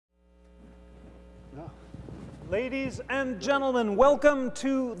Ladies and gentlemen, welcome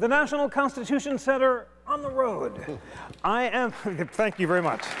to the National Constitution Center on the road. Thank you very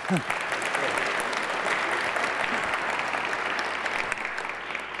much.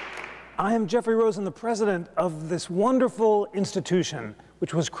 I am Jeffrey Rosen, the president of this wonderful institution,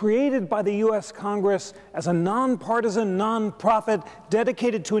 which was created by the U.S. Congress as a nonpartisan nonprofit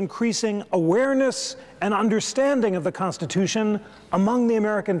dedicated to increasing awareness and understanding of the Constitution among the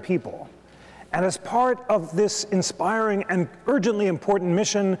American people. And as part of this inspiring and urgently important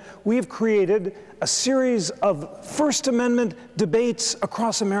mission, we've created a series of First Amendment debates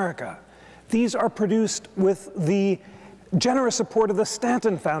across America. These are produced with the generous support of the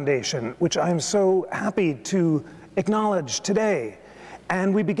Stanton Foundation, which I'm so happy to acknowledge today.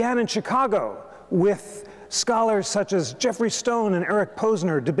 And we began in Chicago with scholars such as Jeffrey Stone and Eric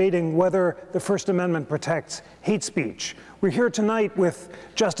Posner debating whether the First Amendment protects hate speech. We're here tonight with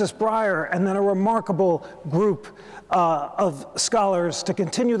Justice Breyer and then a remarkable group of scholars to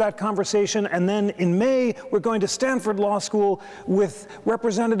continue that conversation. And then in May, we're going to Stanford Law School with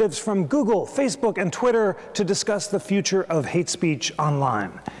representatives from Google, Facebook, and Twitter to discuss the future of hate speech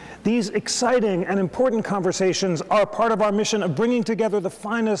online. These exciting and important conversations are part of our mission of bringing together the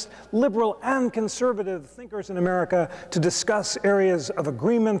finest liberal and conservative thinkers in America to discuss areas of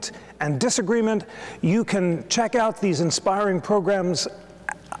agreement and disagreement. You can check out these inspiring programs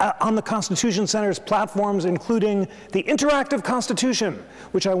on the Constitution Center's platforms, including the Interactive Constitution,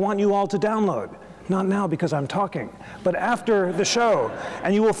 which I want you all to download. Not now because I'm talking, but after the show.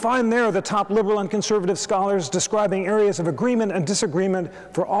 And you will find there the top liberal and conservative scholars describing areas of agreement and disagreement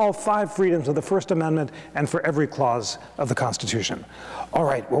for all 5 freedoms of the First Amendment and for every clause of the Constitution. All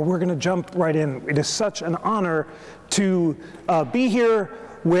right, well, we're going to jump right in. It is such an honor to be here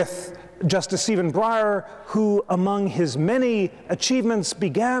with Justice Stephen Breyer, who, among his many achievements,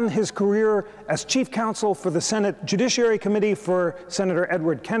 began his career as chief counsel for the Senate Judiciary Committee for Senator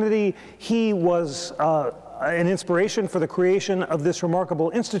Edward Kennedy. He was an inspiration for the creation of this remarkable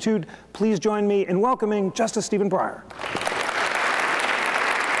institute. Please join me in welcoming Justice Stephen Breyer.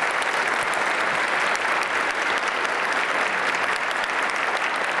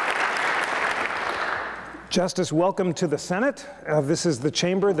 Justice, welcome to the Senate. This is the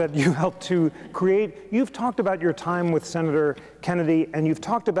chamber that you helped to create. You've talked about your time with Senator Kennedy, and you've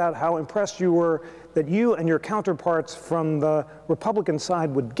talked about how impressed you were that you and your counterparts from the Republican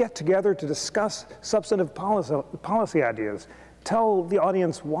side would get together to discuss substantive policy ideas. Tell the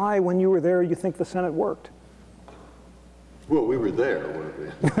audience why, when you were there, you think the Senate worked. Well, we were there.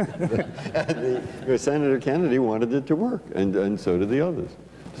 Senator Kennedy wanted it to work, and so did the others.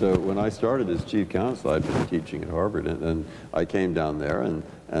 So when I started as chief counsel, I'd been teaching at Harvard, and I came down there,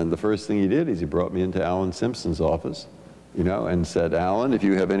 and the first thing he did is he brought me into Alan Simpson's office, you know, and said, Alan, if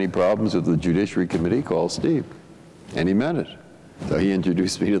you have any problems with the Judiciary Committee, call Steve. And he meant it. So he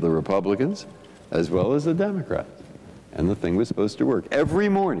introduced me to the Republicans as well as the Democrats. And the thing was supposed to work. Every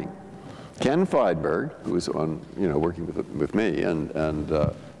morning, Ken Feidberg, who was on, you know, working with me, and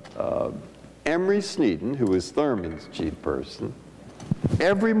Emory Sneeden, who was Thurman's chief person,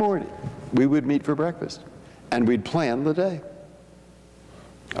 every morning, we would meet for breakfast, and we'd plan the day.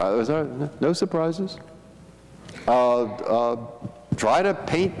 No surprises. Try to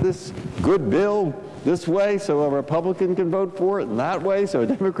paint this good bill this way so a Republican can vote for it, and that way so a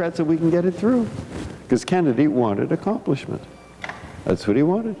Democrat so we can get it through. Because Kennedy wanted accomplishment. That's what he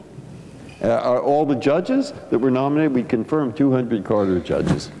wanted. All the judges that were nominated, we confirmed 200 Carter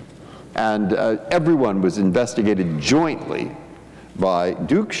judges. And everyone was investigated jointly by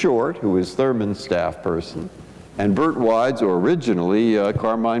Duke Short, who was Thurman's staff person, and Burt Wides, or originally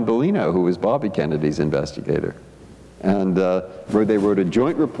Carmine Bellino, who was Bobby Kennedy's investigator. And they wrote a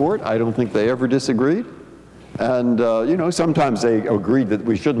joint report. I don't think they ever disagreed. And you know, sometimes they agreed that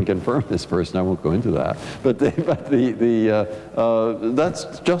we shouldn't confirm this person. I won't go into that. But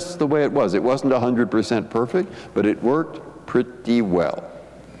that's just the way it was. It wasn't 100% perfect, but it worked pretty well.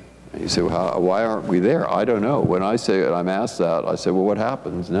 You say, well, why aren't we there? I don't know. When I say, I'm asked that, I say, well, what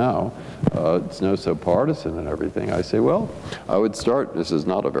happens now? It's no so partisan and everything. I say, well, I would start, this is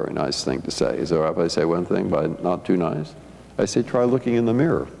not a very nice thing to say. So if I say one thing but not too nice, I say, try looking in the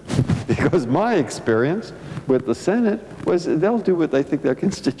mirror. Because my experience with the Senate was they'll do what they think their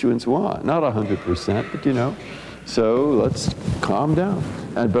constituents want. Not 100%, but you know. So let's calm down.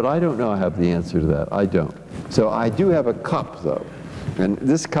 But I don't know I have the answer to that. I don't. So I do have a cup, though. And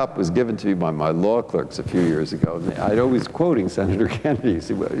this cup was given to me by my law clerks a few years ago. I'd always quoting Senator Kennedy.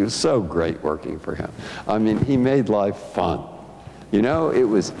 It was so great working for him. I mean, he made life fun. You know, it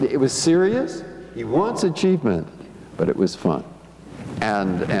was serious. He wants achievement, but it was fun.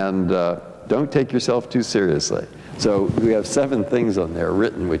 And don't take yourself too seriously. So we have 7 things on there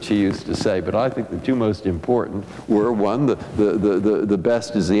written which he used to say, but I think the 2 most important were, one, the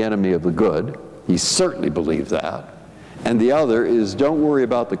best is the enemy of the good. He certainly believed that. And the other is, don't worry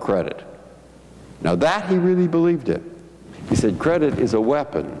about the credit. Now that he really believed it. He said, credit is a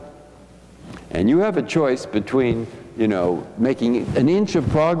weapon. And you have a choice between, you know, making an inch of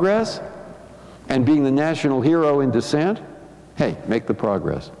progress and being the national hero in dissent. Hey, make the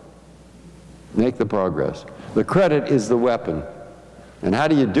progress. Make the progress. The credit is the weapon. And how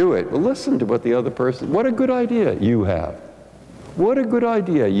do you do it? Well, listen to what the other person, what a good idea you have. What a good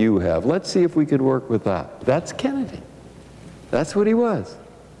idea you have. Let's see if we could work with that. That's Kennedy. That's what he was.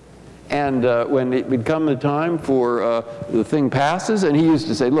 And when it would come the time for the thing passes, and he used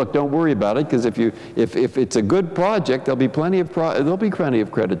to say, look, don't worry about it, because if it's a good project, there'll be plenty of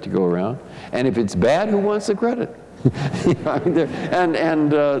credit to go around. And if it's bad, who wants the credit? You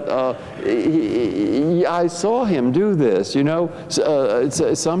know, I saw him do this, you know.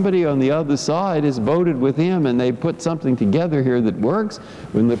 Somebody on the other side has voted with him, and they put something together here that works.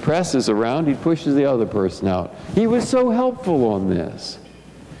 When the press is around, he pushes the other person out. He was so helpful on this.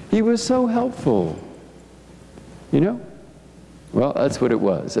 He was so helpful, you know? Well, that's what it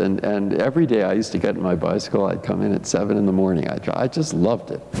was. And every day I used to get on my bicycle. I'd come in at 7 in the morning. I just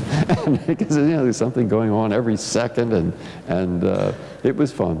loved it. Because, you know, there's something going on every second, and it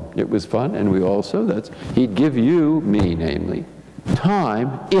was fun. It was fun, and we also, he'd give you, me namely,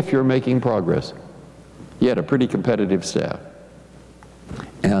 time if you're making progress. He had a pretty competitive staff.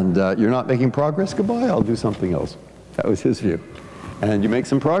 And you're not making progress? Goodbye, I'll do something else. That was his view. And you make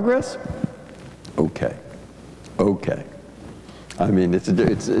some progress? Okay. Okay. I mean,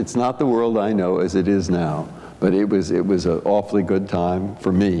 it's not the world I know as it is now, but it was an awfully good time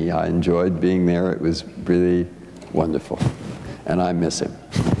for me. I enjoyed being there. It was really wonderful. And I miss him.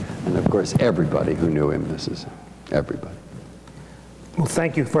 And of course, everybody who knew him misses him. Everybody. Well,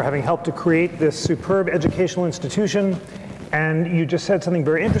 thank you for having helped to create this superb educational institution. And you just said something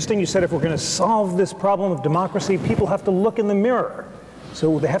very interesting. You said if we're going to solve this problem of democracy, people have to look in the mirror.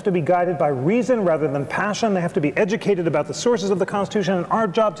 So they have to be guided by reason rather than passion. They have to be educated about the sources of the Constitution. And our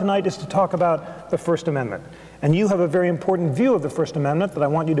job tonight is to talk about the First Amendment. And you have a very important view of the First Amendment that I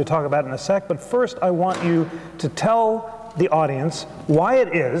want you to talk about in a sec. But first, I want you to tell the audience why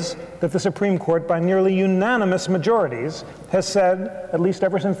it is that the Supreme Court, by nearly unanimous majorities, has said, at least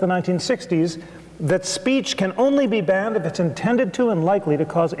ever since the 1960s, that speech can only be banned if it's intended to and likely to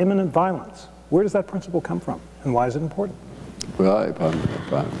cause imminent violence. Where does that principle come from, and why is it important? Well, if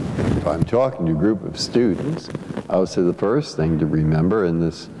I'm talking to a group of students, I would say the first thing to remember in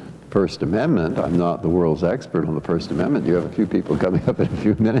this First Amendment, I'm not the world's expert on the First Amendment. You have a few people coming up in a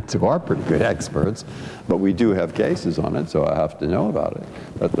few minutes who are pretty good experts, but we do have cases on it, so I have to know about it.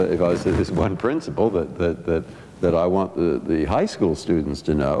 But if I say this one principle that I want the high school students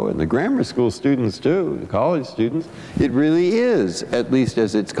to know, and the grammar school students too, the college students, it really is, at least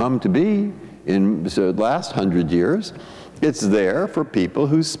as it's come to be in the last 100 years, it's there for people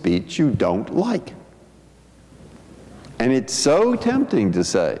whose speech you don't like. And it's so tempting to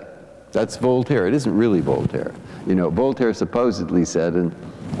say, that's Voltaire. It isn't really Voltaire. You know, Voltaire supposedly said, and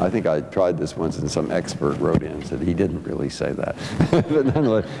I think I tried this once and some expert wrote in and said he didn't really say that. But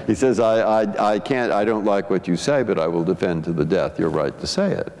nonetheless, he says, I don't like what you say, but I will defend to the death your right to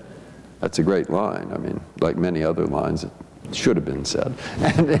say it. That's a great line. I mean, like many other lines, it should have been said.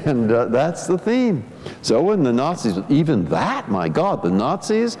 And that's the theme. So when the Nazis, even that, my God, the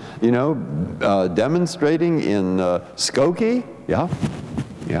Nazis, you know, demonstrating in Skokie, yeah,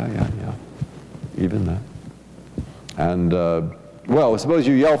 even that. And, well, suppose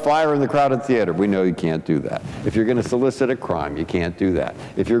you yell fire in the crowded theater. We know you can't do that. If you're going to solicit a crime, you can't do that.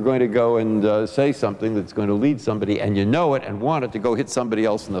 If you're going to go and say something that's going to lead somebody and you know it and want it to go hit somebody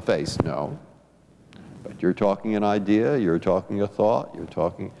else in the face, no. But you're talking an idea, you're talking a thought, you're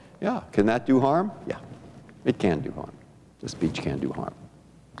talking, yeah. Can that do harm? Yeah, it can do harm. The speech can do harm.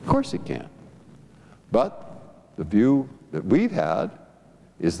 Of course it can. But the view that we've had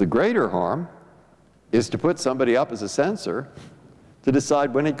is the greater harm is to put somebody up as a censor to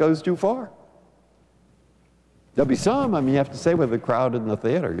decide when it goes too far. There'll be some, I mean, you have to say with a crowd in the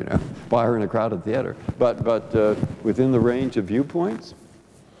theater, you know, fire in a crowded theater. But within the range of viewpoints,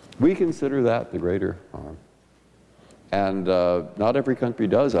 we consider that the greater harm. And not every country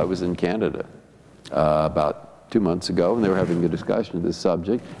does. I was in Canada about 2 months ago, and they were having a discussion of this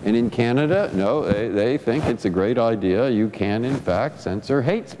subject. And in Canada, no, they think it's a great idea. You can, in fact, censor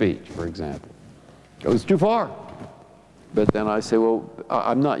hate speech, for example. Goes too far. But then I say, well,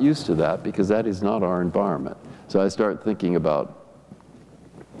 I'm not used to that because that is not our environment. So I start thinking about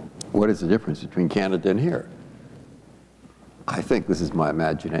What is the difference between Canada and here? I think this is my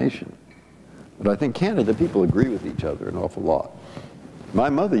imagination. But I think Canada, people agree with each other an awful lot. My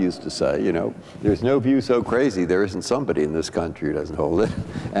mother used to say, you know, there's no view so crazy there isn't somebody in this country who doesn't hold it.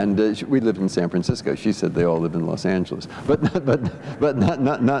 And we lived in San Francisco. She said they all live in Los Angeles. But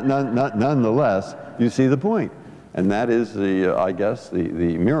nonetheless, you see the point. And that is, I guess, the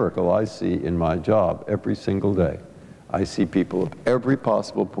miracle I see in my job every single day. I see people of every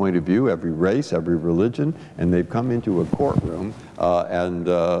possible point of view, every race, every religion, and they've come into a courtroom, and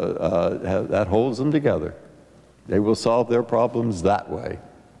that holds them together. They will solve their problems that way.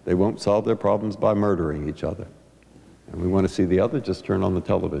 They won't solve their problems by murdering each other. And we want to see the other, just turn on the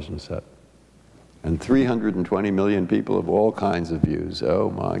television set. And 320 million people of all kinds of views. Oh,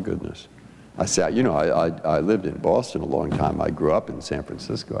 my goodness. I say, you know, I lived in Boston a long time. I grew up in San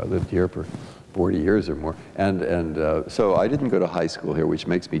Francisco. I lived here for 40 years or more. And so I didn't go to high school here, which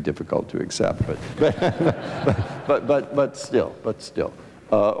makes me difficult to accept. But still.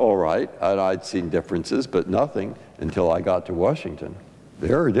 All right, and I'd seen differences, but nothing until I got to Washington.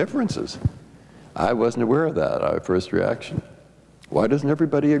 There are differences. I wasn't aware of that. Our first reaction, why doesn't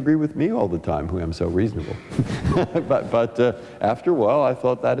everybody agree with me all the time, who am so reasonable? but after a while, I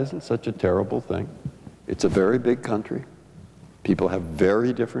thought that isn't such a terrible thing. It's a very big country. People have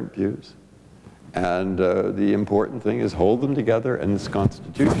very different views. And the important thing is hold them together, and this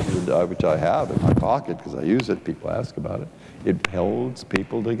Constitution, which I have in my pocket because I use it, people ask about it, it holds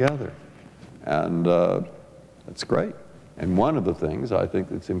people together. And that's great. And one of the things I think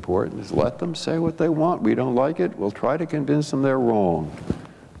that's important is let them say what they want. We don't like it, we'll try to convince them they're wrong.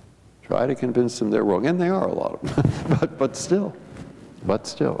 Try to convince them they're wrong. And they are, a lot of them. but still.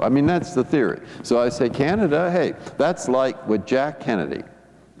 I mean, that's the theory. So I say, Canada, hey, that's like what Jack Kennedy,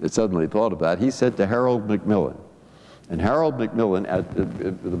 that suddenly thought of that, he said to Harold Macmillan. And Harold Macmillan, at the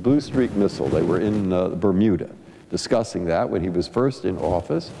Blue Streak missile, they were in Bermuda, discussing that when he was first in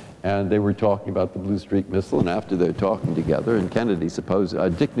office, and they were talking about the Blue Streak missile, and after they're talking together, and Kennedy supposed,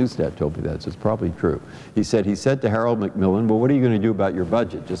 Dick Neustadt told me that, so it's probably true. He said to Harold Macmillan, well, what are you going to do about your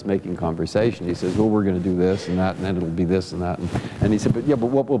budget? Just making conversation. He says, well, we're going to do this and that, and then it'll be this and that. And he said, but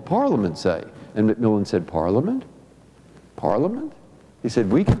what will Parliament say? And Macmillan said, Parliament? Parliament? He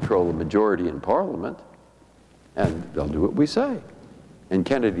said, we control the majority in Parliament, and they'll do what we say. And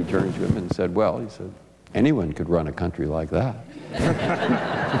Kennedy turned to him and said, well, he said, anyone could run a country like that.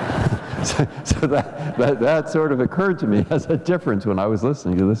 so that sort of occurred to me as a difference when I was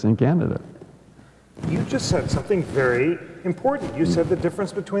listening to this in Canada. You just said something very important. You said the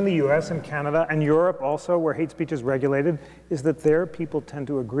difference between the US and Canada and Europe also, where hate speech is regulated, is that there people tend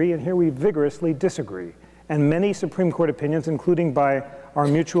to agree, and here we vigorously disagree. And many Supreme Court opinions, including by our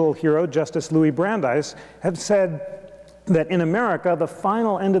mutual hero, Justice Louis Brandeis, have said that in America, the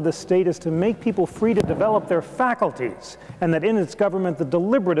final end of the state is to make people free to develop their faculties, and that in its government, the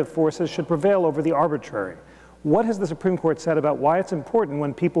deliberative forces should prevail over the arbitrary. What has the Supreme Court said about why it's important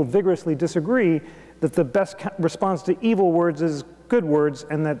when people vigorously disagree that the best response to evil words is good words,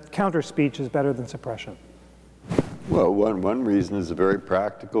 and that counter-speech is better than suppression? Well, one reason is a very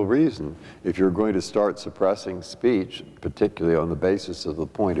practical reason. If you're going to start suppressing speech, particularly on the basis of the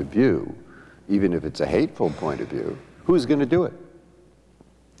point of view, even if it's a hateful point of view, who's going to do it?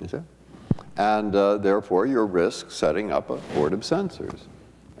 You see? And therefore, you risk setting up a board of censors.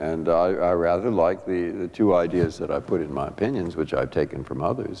 And I rather like the two ideas that I put in my opinions, which I've taken from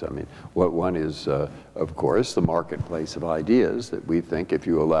others. I mean, one is, of course, the marketplace of ideas, that we think if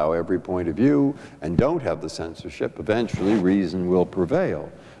you allow every point of view and don't have the censorship, eventually reason will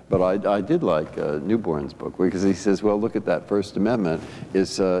prevail. But I did like Newborn's book, because he says, well, look at that First Amendment.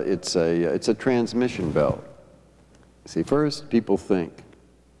 It's a transmission belt. See, first, people think.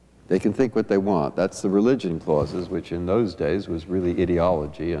 They can think what they want. That's the religion clauses, which in those days was really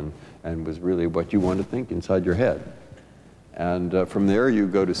ideology and was really what you want to think inside your head. And from there, you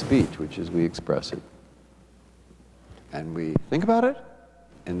go to speech, which is we express it. And we think about it,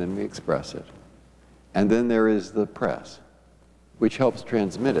 and then we express it. And then there is the press, which helps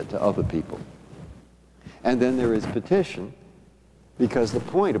transmit it to other people. And then there is petition, because the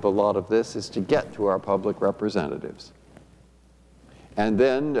point of a lot of this is to get to our public representatives. And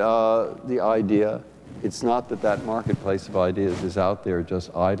then the idea, it's not that that marketplace of ideas is out there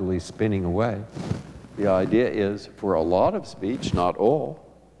just idly spinning away. The idea is for a lot of speech, not all,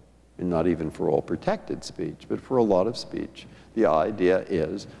 and not even for all protected speech, but for a lot of speech, the idea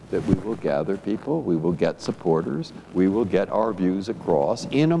is that we will gather people, we will get supporters, we will get our views across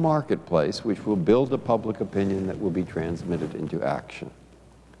in a marketplace which will build a public opinion that will be transmitted into action.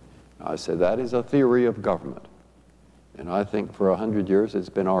 I say that is a theory of government. And I think for 100 years it's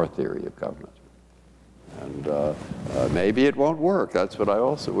been our theory of government. And maybe it won't work. That's what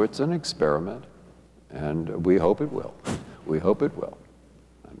it's an experiment. And we hope it will. We hope it will.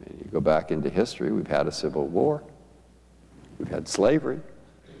 I mean, you go back into history, we've had a civil war. We've had slavery.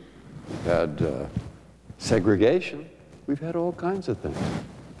 We've had segregation. We've had all kinds of things.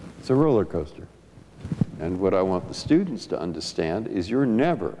 It's a roller coaster. And what I want the students to understand is you're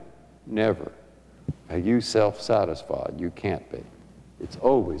never, never, are you self-satisfied? You can't be. It's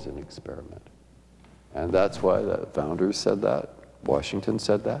always an experiment. And that's why the founders said that. Washington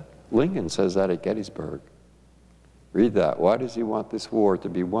said that. Lincoln says that at Gettysburg. Read that. Why does he want this war to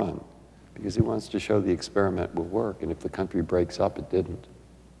be won? Because he wants to show the experiment will work. And if the country breaks up, it didn't.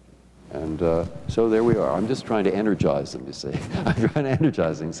 And so there we are. I'm just trying to energize them, you see. I'm trying to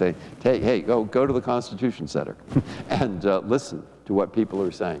energize them and say, hey, go to the Constitution Center and listen to what people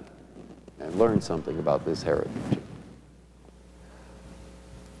are saying and learn something about this heritage.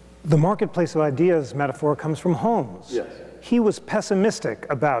 The marketplace of ideas metaphor comes from Holmes. Yes. He was pessimistic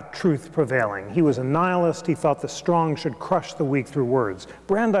about truth prevailing. He was a nihilist. He thought the strong should crush the weak through words.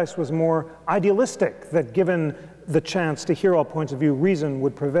 Brandeis was more idealistic, that given the chance to hear all points of view, reason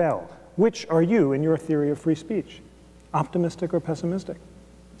would prevail. Which are you in your theory of free speech? Optimistic or pessimistic?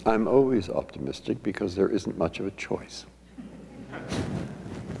 I'm always optimistic because there isn't much of a choice.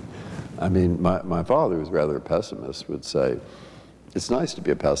 I mean, my father, who's rather a pessimist, would say, it's nice to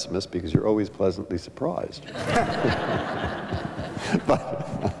be a pessimist because you're always pleasantly surprised.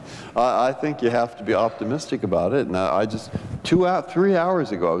 But I think you have to be optimistic about it. And I just, 3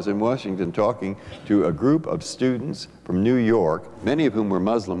 hours ago, I was in Washington talking to a group of students from New York, many of whom were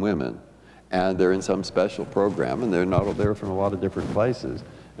Muslim women, and they're in some special program, and they're from a lot of different places.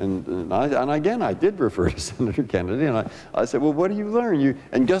 And again, I did refer to Senator Kennedy, and I said, well, what do you learn?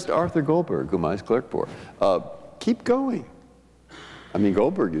 And just Arthur Goldberg, whom I was clerk for, keep going. I mean,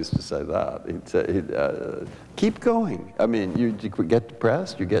 Goldberg used to say that. He'd say, keep going. I mean, you get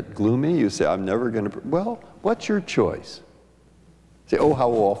depressed, you get gloomy, you say, I'm never going to, well, what's your choice? Say, oh, how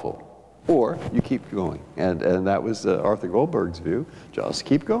awful. Or you keep going. And that was Arthur Goldberg's view. Just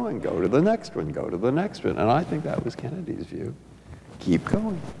keep going. Go to the next one. Go to the next one. And I think that was Kennedy's view. Keep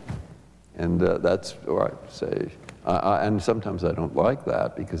going. And that's what I say. And sometimes I don't like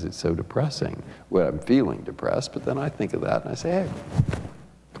that because it's so depressing. Well, I'm feeling depressed, but then I think of that and I say, hey,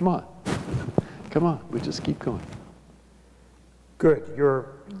 come on. Come on. We just keep going. Good. You're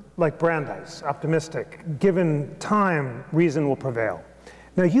like Brandeis, optimistic. Given time, reason will prevail.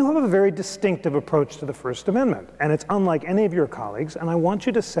 Now, you have a very distinctive approach to the First Amendment, and it's unlike any of your colleagues, and I want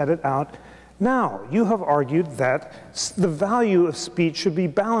you to set it out now. You have argued that the value of speech should be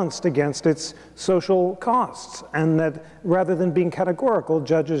balanced against its social costs, and that rather than being categorical,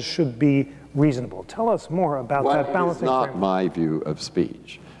 judges should be reasonable. Tell us more about that balancing framework. It's not my view of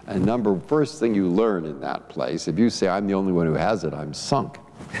speech. And first thing you learn in that place, if you say I'm the only one who has it, I'm sunk.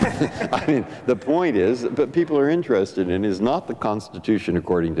 I mean, the point is, but people are interested in is not the Constitution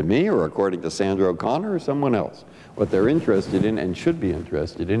according to me or according to Sandra O'Connor or someone else. What they're interested in and should be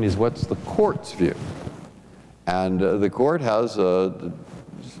interested in is what's the court's view. And the court has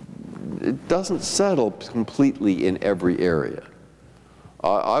it doesn't settle completely in every area.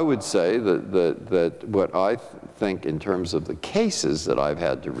 I would say that what I think in terms of the cases that I've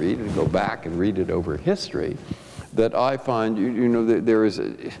had to read and go back and read it over history, that I find, there is,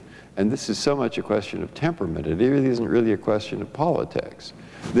 and this is so much a question of temperament, it really isn't really a question of politics.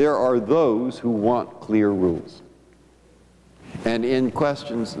 There are those who want clear rules. And in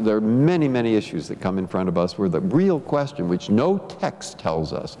questions, there are many, many issues that come in front of us where the real question, which no text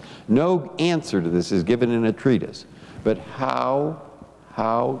tells us, no answer to this is given in a treatise, but how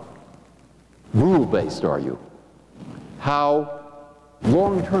rule-based are you? How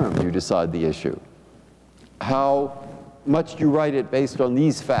long-term do you decide the issue? How much you write it based on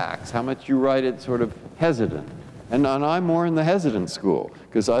these facts? How much you write it sort of hesitant? And I'm more in the hesitant school,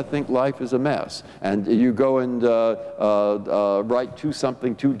 because I think life is a mess. And you go and write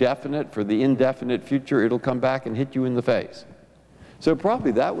something too definite for the indefinite future, it'll come back and hit you in the face. So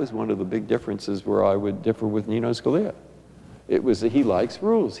probably that was one of the big differences where I would differ with Nino Scalia. It was that he likes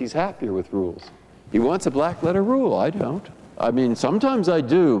rules. He's happier with rules. He wants a black letter rule. I don't. I mean, sometimes I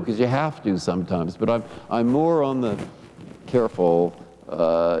do, because you have to sometimes, but I'm more on the careful,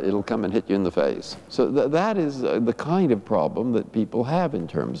 it'll come and hit you in the face. So that is the kind of problem that people have in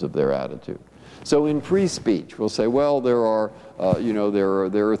terms of their attitude. So in free speech, we'll say, well, there are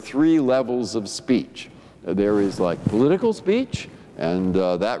 3 levels of speech. There is like political speech, and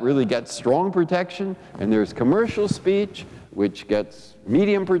that really gets strong protection, and there's commercial speech, which gets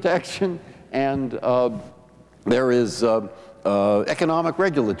medium protection, and There is economic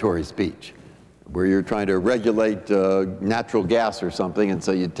regulatory speech, where you're trying to regulate natural gas or something, and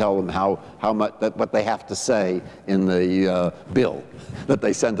so you tell them how much what they have to say in the bill that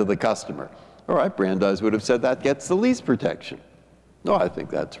they send to the customer. All right, Brandeis would have said that gets the least protection. No, I think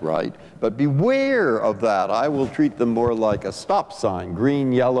that's right. But beware of that. I will treat them more like a stop sign,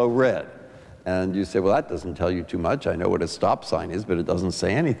 green, yellow, red. And you say, well, that doesn't tell you too much. I know what a stop sign is, but it doesn't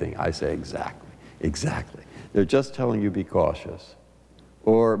say anything. I say, exactly, exactly. They're just telling you be cautious,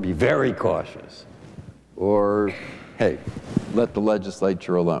 or be very cautious, or, hey, let the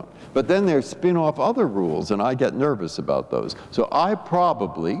legislature alone. But then there's spin-off other rules, and I get nervous about those. So I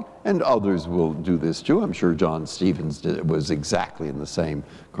probably, and others will do this too, I'm sure John Stevens was exactly in the same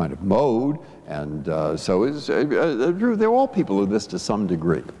kind of mode, and so is Ruth. They're all people who do this to some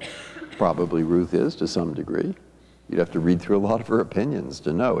degree. Probably Ruth is to some degree. You'd have to read through a lot of her opinions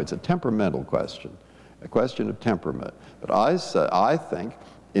to know. It's a temperamental question, a question of temperament. But I think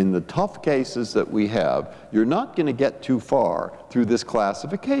in the tough cases that we have, you're not going to get too far through this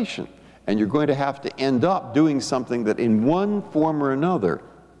classification. And you're going to have to end up doing something that in one form or another,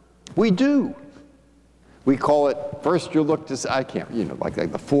 we do. We call it, first you look to, I can't, you know, like the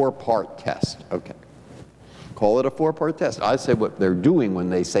 4-part test. Okay. Call it a 4-part test. I say what they're doing when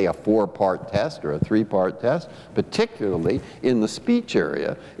they say a 4-part test or a 3-part test, particularly in the speech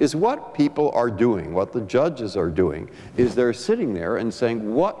area, is what people are doing, what the judges are doing, is they're sitting there and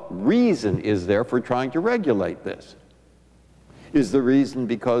saying, what reason is there for trying to regulate this? Is the reason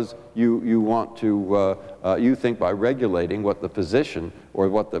because you want to, you think by regulating what the physician or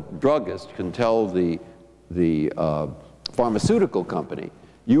what the druggist can tell the pharmaceutical company,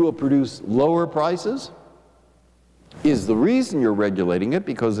 you will produce lower prices? Is the reason you're regulating it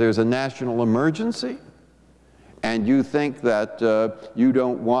because there's a national emergency? And you think that you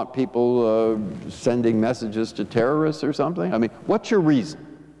don't want people sending messages to terrorists or something? I mean, what's your reason?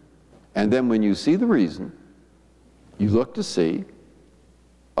 And then when you see the reason, you look to see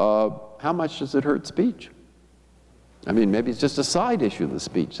how much does it hurt speech? I mean, maybe it's just a side issue of the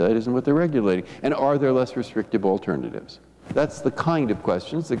speech. That isn't what they're regulating. And are there less restrictive alternatives? That's the kind of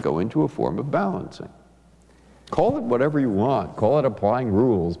questions that go into a form of balancing. Call it whatever you want. Call it applying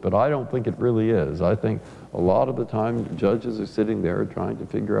rules, but I don't think it really is. I think a lot of the time judges are sitting there trying to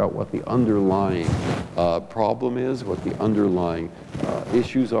figure out what the underlying problem is, what the underlying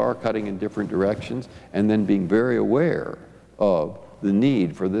issues are, cutting in different directions, and then being very aware of the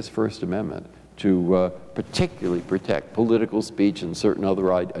need for this First Amendment to particularly protect political speech and certain other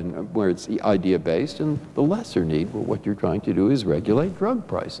where it's idea-based, and the lesser need where what you're trying to do is regulate drug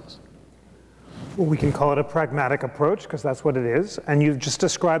prices. Well, we can call it a pragmatic approach, because that's what it is. And you've just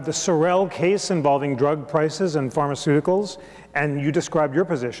described the Sorrell case involving drug prices and pharmaceuticals, and you described your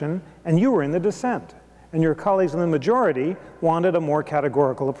position, and you were in the dissent. And your colleagues in the majority wanted a more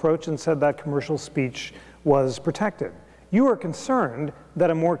categorical approach and said that commercial speech was protected. You are concerned that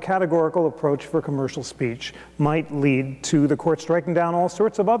a more categorical approach for commercial speech might lead to the court striking down all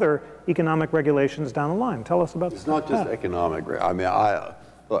sorts of other economic regulations down the line. Tell us about that. It's not just economic. I mean,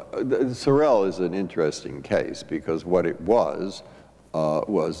 Sorrell is an interesting case because what it was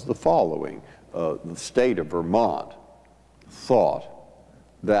the following. The state of Vermont thought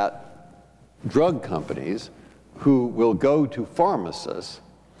that drug companies who will go to pharmacists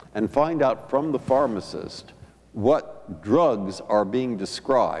and find out from the pharmacist what drugs are being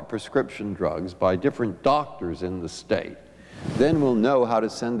described, prescription drugs, by different doctors in the state, then will know how to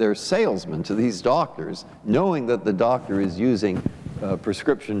send their salesmen to these doctors, knowing that the doctor is using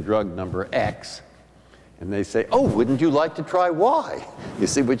prescription drug number X, and they say, oh, wouldn't you like to try Y? You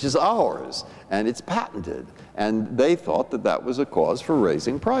see, which is ours, and it's patented. And they thought that that was a cause for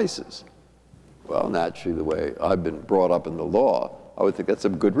raising prices. Well, naturally, the way I've been brought up in the law, I would think that's a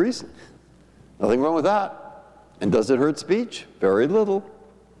good reason. Nothing wrong with that. And does it hurt speech? Very little.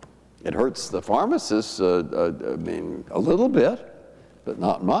 It hurts the pharmacists, I mean, a little bit, but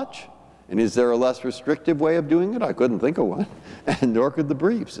not much. And is there a less restrictive way of doing it? I couldn't think of one, and nor could the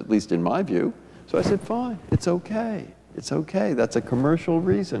briefs, at least in my view. So I said, fine, it's okay. It's okay. That's a commercial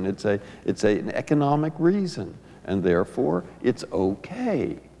reason. It's an economic reason, and therefore it's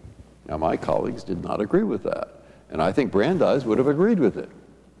okay. Now, my colleagues did not agree with that, and I think Brandeis would have agreed with it.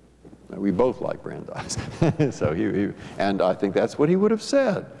 We both like Brandeis, so and I think that's what he would have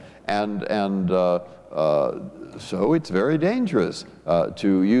said. So it's very dangerous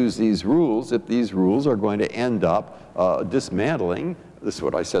to use these rules if these rules are going to end up dismantling, this is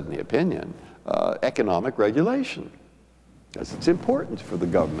what I said in the opinion, economic regulation. Because it's important for the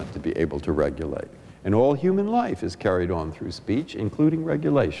government to be able to regulate. And all human life is carried on through speech, including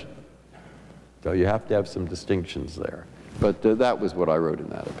regulation. So you have to have some distinctions there. But that was what I wrote in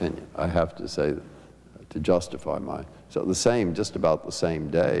that opinion. I have to say, to justify my, so just about the same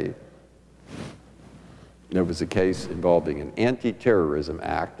day, there was a case involving an anti-terrorism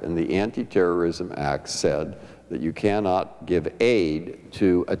act, and the anti-terrorism act said that you cannot give aid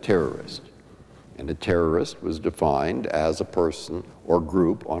to a terrorist. And a terrorist was defined as a person or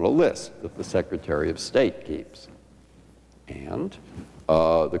group on a list that the Secretary of State keeps. And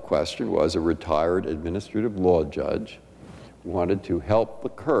the question was, a retired administrative law judge wanted to help the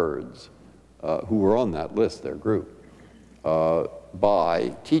Kurds who were on that list, their group,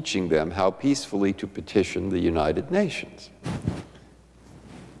 by teaching them how peacefully to petition the United Nations.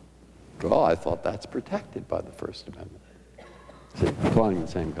 Well, I thought that's protected by the First Amendment. See, applying the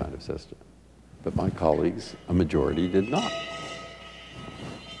same kind of system. But my colleagues, a majority, did not.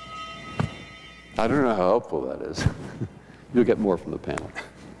 I don't know how helpful that is. You'll get more from the panel.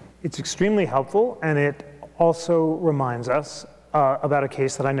 It's extremely helpful, and it also reminds us about a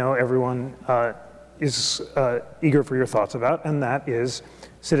case that I know everyone is eager for your thoughts about, and that is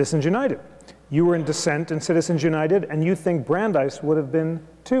Citizens United. You were in dissent in Citizens United, and you think Brandeis would have been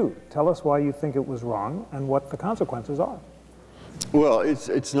too. Tell us why you think it was wrong and what the consequences are. Well,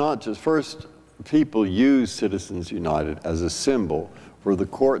 it's not just, first, people use Citizens United as a symbol for the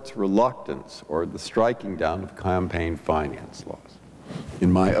court's reluctance or the striking down of campaign finance laws.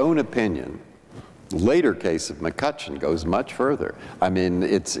 In my own opinion, the later case of McCutcheon goes much further. I mean,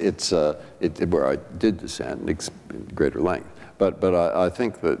 where I did dissent in greater length. But I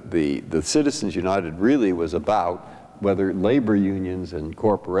think that the Citizens United really was about whether labor unions and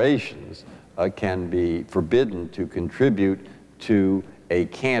corporations can be forbidden to contribute to a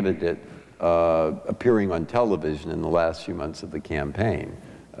candidate appearing on television in the last few months of the campaign.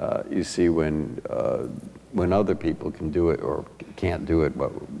 You see, when other people can do it or can't do it,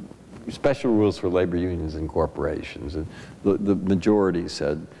 well, special rules for labor unions and corporations. And the majority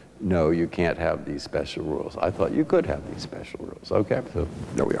said, no, you can't have these special rules. I thought you could have these special rules. Okay, so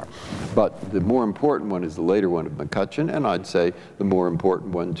there we are. But the more important one is the later one of McCutcheon, and I'd say the more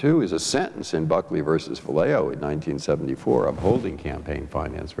important one, too, is a sentence in Buckley versus Vallejo in 1974 upholding campaign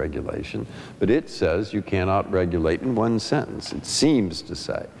finance regulation. But it says you cannot regulate in one sentence. It seems to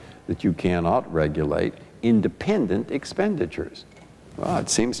say that you cannot regulate independent expenditures. Well, it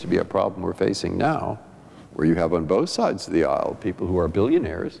seems to be a problem we're facing now, where you have on both sides of the aisle people who are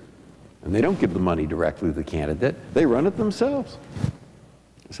billionaires, and they don't give the money directly to the candidate. They run it themselves.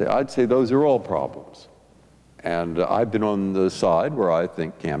 I'd say those are all problems. And I've been on the side where I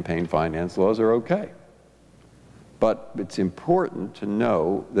think campaign finance laws are okay. But it's important to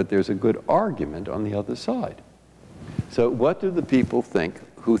know that there's a good argument on the other side. So what do the people think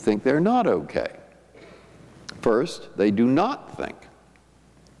who think they're not okay? First, they do not think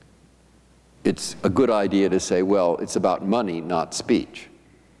it's a good idea to say, well, it's about money, not speech.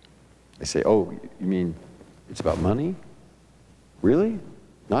 They say, oh, you mean it's about money? Really?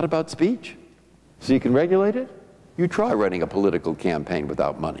 Not about speech? So you can regulate it? You try running a political campaign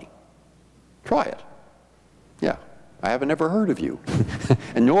without money. Try it. Yeah, I haven't ever heard of you,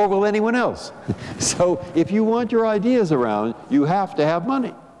 and nor will anyone else. So if you want your ideas around, you have to have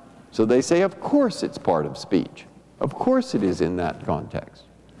money. So they say, of course it's part of speech. Of course it is in that context.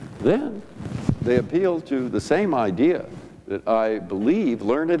 Then they appeal to the same idea that I believe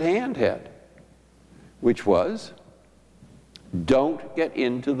Learned Hand had, which was, don't get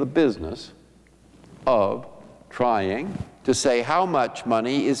into the business of trying to say how much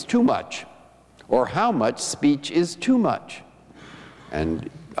money is too much, or how much speech is too much. And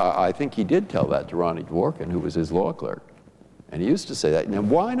I think he did tell that to Ronnie Dworkin, who was his law clerk. And he used to say that. Now,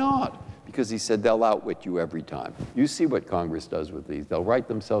 why not? Because he said, they'll outwit you every time. You see what Congress does with these. They'll write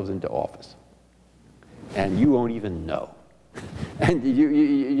themselves into office. And you won't even know. And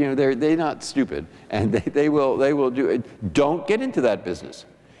you know, they're not stupid. And they will do it. Don't get into that business.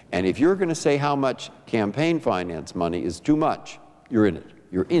 And if you're going to say how much campaign finance money is too much, you're in it.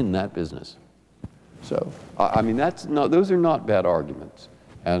 You're in that business. So, I mean, those are not bad arguments.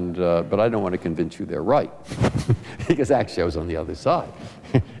 And, but I don't want to convince you they're right. Because actually I was on the other side.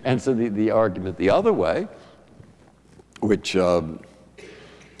 And so the argument the other way, which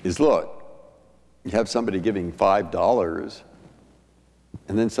is, look, you have somebody giving $5,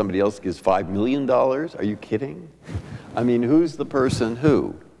 and then somebody else gives $5 million? Are you kidding? I mean, who's the person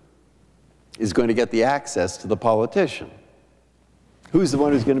who is going to get the access to the politician? Who's the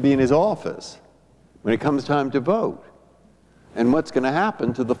one who's going to be in his office when it comes time to vote? And what's going to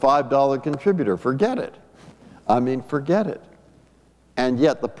happen to the $5 contributor? Forget it. I mean, forget it. And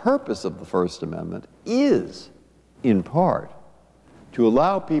yet the purpose of the First Amendment is, in part, to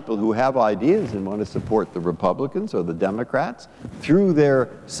allow people who have ideas and want to support the Republicans or the Democrats through their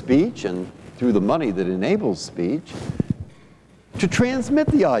speech and through the money that enables speech to transmit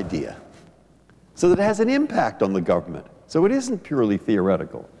the idea so that it has an impact on the government. So it isn't purely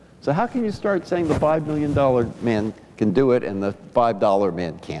theoretical. So how can you start saying the $5 million man can do it and the $5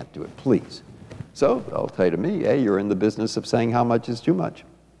 man can't do it? Please. So they'll say to me, hey, you're in the business of saying how much is too much.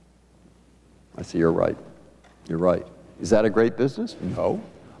 I say, you're right. You're right. Is that a great business? No.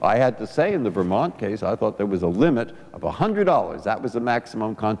 I had to say in the Vermont case, I thought there was a limit of $100. That was the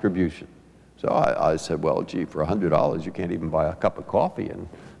maximum contribution. So I said, well, gee, for $100, you can't even buy a cup of coffee. And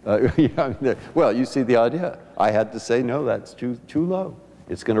well, you see the idea. I had to say, no, that's too low.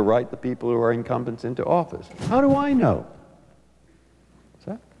 It's going to write the people who are incumbents into office. How do I know?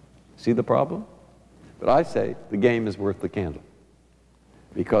 See the problem? But I say the game is worth the candle.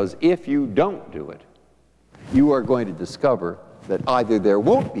 Because if you don't do it, you are going to discover that either there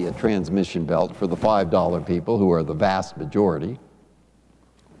won't be a transmission belt for the $5 people who are the vast majority,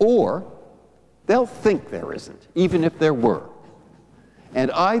 or they'll think there isn't, even if there were. And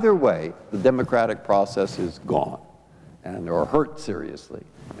either way, the democratic process is gone or hurt seriously.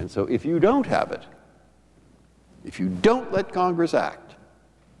 And so if you don't have it, if you don't let Congress act,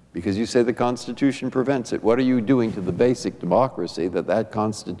 because you say the Constitution prevents it, what are you doing to the basic democracy that that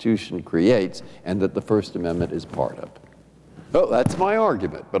Constitution creates and that the First Amendment is part of? Oh, that's my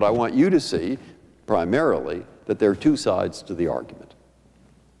argument, but I want you to see, primarily, that there are two sides to the argument.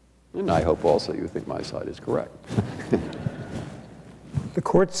 And I hope also you think my side is correct. The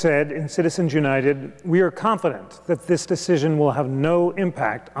court said in Citizens United, we are confident that this decision will have no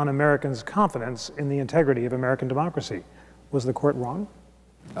impact on Americans' confidence in the integrity of American democracy. Was the court wrong?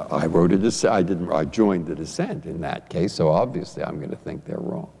 I wrote a dissent. I joined the dissent in that case, so obviously I'm going to think they're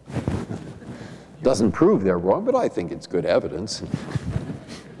wrong. Doesn't prove they're wrong, but I think it's good evidence.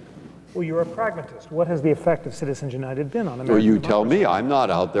 Well, you're a pragmatist. What has the effect of Citizens United been on American Well, you democracy? tell me. I'm not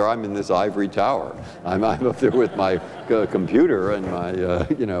out there. I'm in this ivory tower. I'm up there with my computer and my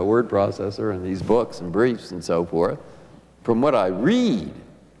word processor and these books and briefs and so forth. From what I read,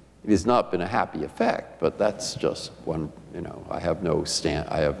 it has not been a happy effect, but that's just one, I have no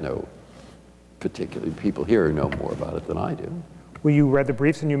particular people here who know more about it than I do. Well, you read the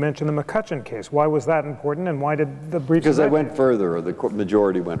briefs and you mentioned the McCutcheon case. Why was that important, and why did the briefs... Because they went further, or the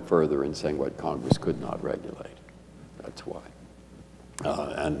majority went further in saying what Congress could not regulate. That's why.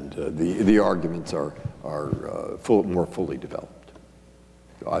 And the arguments are more fully developed.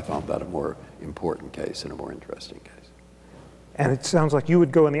 So I found that a more important case and a more interesting case. And it sounds like you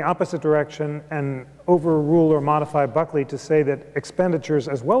would go in the opposite direction and overrule or modify Buckley to say that expenditures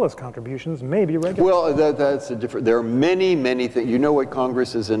as well as contributions may be regulated. Well, that's a different... There are many, many things. You know what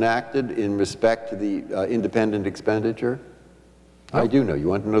Congress has enacted in respect to the independent expenditure? Oh. I do know. You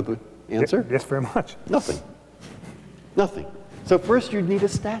want to know the answer? Yes, very much. Nothing. Nothing. So first you'd need a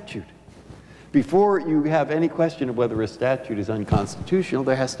statute. Before you have any question of whether a statute is unconstitutional,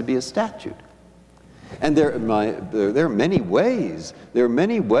 there has to be a statute. And there are many ways. There are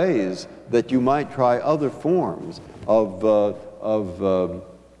many ways that you might try other forms of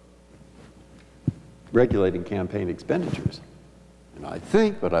regulating campaign expenditures. And I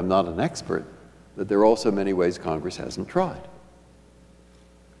think, but I'm not an expert, that there are also many ways Congress hasn't tried.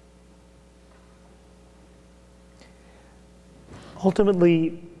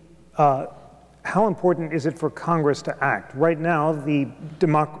 Ultimately, how important is it for Congress to act? Right now, the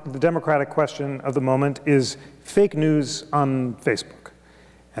Democratic question of the moment is fake news on Facebook.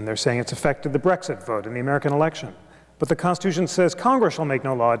 And they're saying it's affected the Brexit vote in the American election. But the Constitution says Congress shall make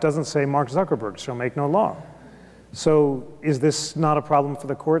no law. It doesn't say Mark Zuckerberg shall make no law. So is this not a problem for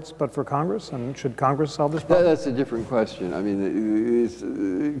the courts, but for Congress? And should Congress solve this problem? That's a different question. I mean, it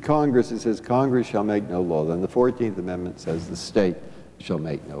says Congress shall make no law. Then the 14th Amendment says the state shall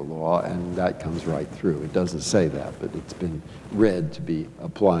make no law, and that comes right through. It doesn't say that, but it's been read to be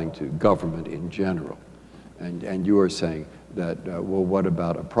applying to government in general. And you are saying that, well, what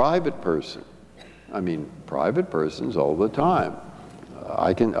about a private person? I mean, private persons all the time.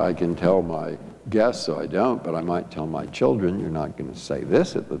 I can tell my guests, so I don't, but I might tell my children, you're not going to say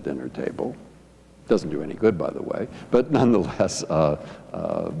this at the dinner table. Doesn't do any good, by the way, but nonetheless, it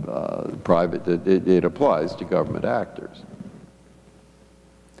applies to government actors.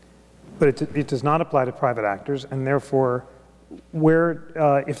 But it does not apply to private actors, and therefore,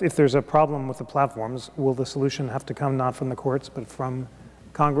 if there's a problem with the platforms, will the solution have to come not from the courts, but from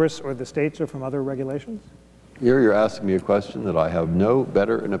Congress or the states or from other regulations? Here you're asking me a question that I have no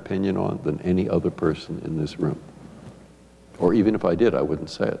better an opinion on than any other person in this room. Or even if I did, I wouldn't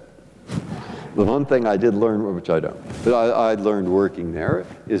say it. The one thing I did learn, which I don't, but I learned working there,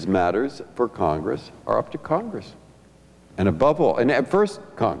 is matters for Congress are up to Congress. And above all, and at first,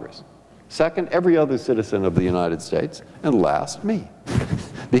 Congress. Second, every other citizen of the United States. And last, me.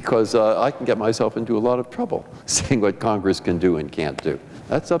 Because I can get myself into a lot of trouble seeing what Congress can do and can't do.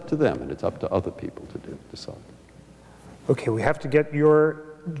 That's up to them, and it's up to other people to decide. Okay, we have to get your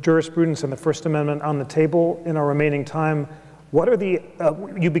jurisprudence and the First Amendment on the table in our remaining time. What are the,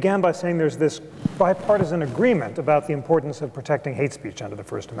 you began by saying there's this bipartisan agreement about the importance of protecting hate speech under the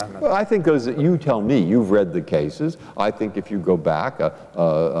First Amendment. Well, I think those, you tell me, you've read the cases. I think if you go back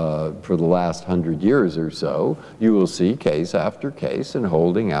for the last 100 years or so, you will see case after case and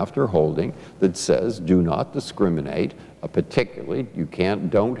holding after holding that says do not discriminate, particularly you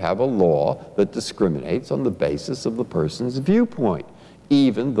don't have a law that discriminates on the basis of the person's viewpoint,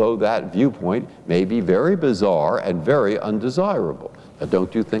 even though that viewpoint may be very bizarre and very undesirable.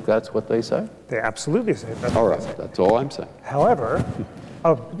 Don't you think that's what they say? They absolutely say that. All right, that's all I'm saying. However,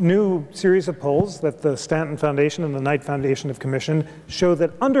 a new series of polls that the Stanton Foundation and the Knight Foundation have commissioned show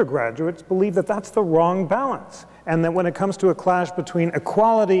that undergraduates believe that that's the wrong balance, and that when it comes to a clash between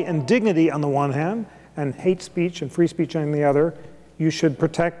equality and dignity on the one hand, and hate speech and free speech on the other, you should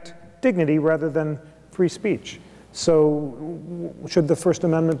protect dignity rather than free speech. So should the First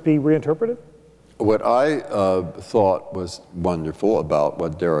Amendment be reinterpreted? What I thought was wonderful about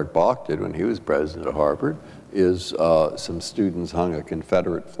what Derek Bok did when he was president of Harvard is some students hung a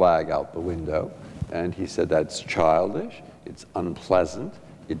Confederate flag out the window, and he said that's childish, it's unpleasant,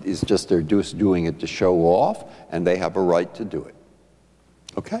 it is just they're just doing it to show off, and they have a right to do it.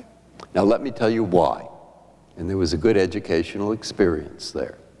 Okay? Now let me tell you why. And there was a good educational experience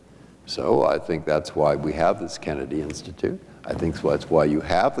there. So I think that's why we have this Kennedy Institute. I think that's why you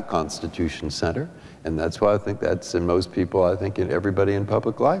have the Constitution Center. And that's why I think that's, and most people, I think everybody in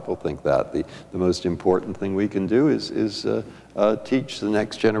public life will think that. The most important thing we can do is teach the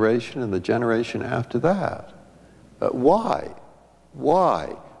next generation and the generation after that. Why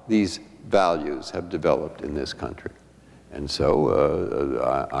these values have developed in this country. And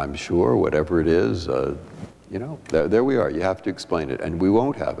so I'm sure whatever it is, you know, there we are. You have to explain it, and we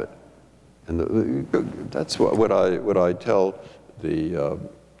won't have it. And that's what I tell the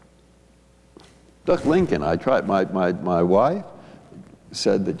Lincoln. I tried. My wife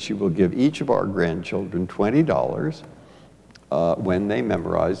said that she will give each of our grandchildren $20 when they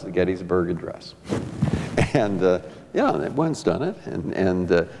memorize the Gettysburg Address. And yeah, one's done it. And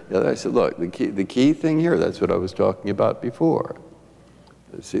the other, I said, look, the key thing here. That's what I was talking about before.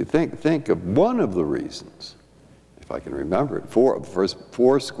 See, think of one of the reasons. If I can remember it,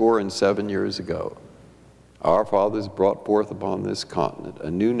 407 years ago, our fathers brought forth upon this continent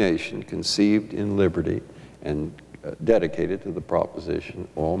a new nation conceived in liberty and dedicated to the proposition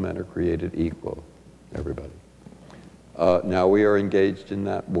all men are created equal, everybody. Now we are engaged in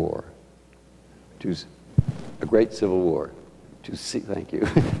that war, a great civil war, to see, thank you,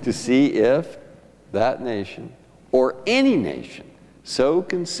 to see if that nation or any nation so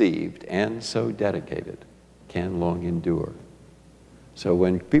conceived and so dedicated can long endure. So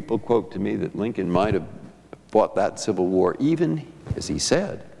when people quote to me that Lincoln might have fought that Civil War, even, as he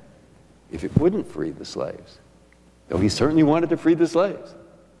said, if it wouldn't free the slaves, though he certainly wanted to free the slaves,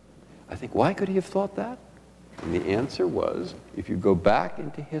 I think, why could he have thought that? And the answer was, if you go back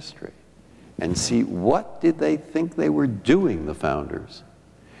into history and see what did they think they were doing, the founders,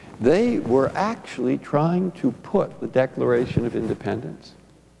 they were actually trying to put the Declaration of Independence,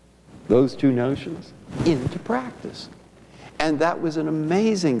 those two notions, into practice. And that was an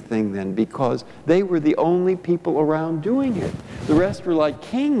amazing thing then, because they were the only people around doing it. The rest were like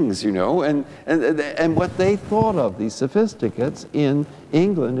kings, you know, and what they thought of, these sophisticates in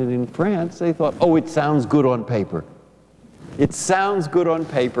England and in France, they thought, oh, it sounds good on paper. It sounds good on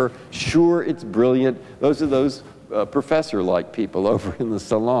paper. Sure, it's brilliant. Those are those professor-like people over in the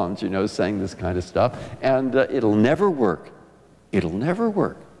salons, you know, saying this kind of stuff. And it'll never work. It'll never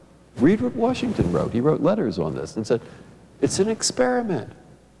work. Read what Washington wrote. He wrote letters on this and said, it's an experiment.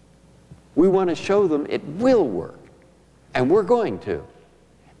 We want to show them it will work, and we're going to.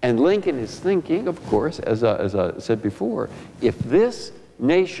 And Lincoln is thinking, of course, as I said before, if this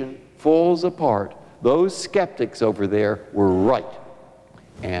nation falls apart, those skeptics over there were right,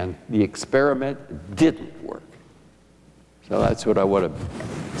 and the experiment didn't work. So that's what I want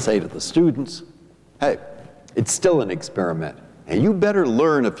to say to the students. Hey, it's still an experiment. And you better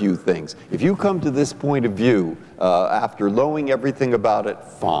learn a few things. If you come to this point of view after knowing everything about it,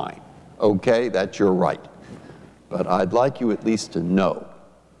 fine. Okay, that's your right. But I'd like you at least to know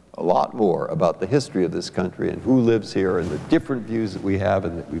a lot more about the history of this country and who lives here and the different views that we have,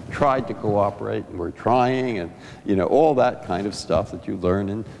 and that we've tried to cooperate and we're trying, and all that kind of stuff that you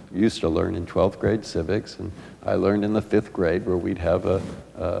used to learn in 12th grade civics, and I learned in the 5th grade, where we'd have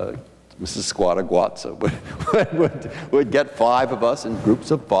Mrs. Squataguatza would get 5 of us in groups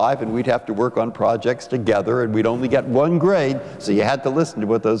of 5, and we'd have to work on projects together, and we'd only get 1 grade, so you had to listen to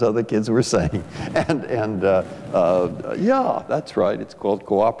what those other kids were saying. Yeah, that's right, it's called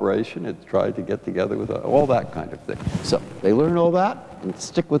cooperation. It's tried to get together with all that kind of thing. So they learn all that and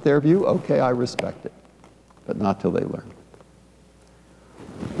stick with their view. Okay, I respect it, but not till they learn.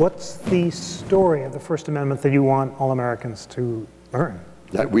 What's the story of the First Amendment that you want all Americans to learn?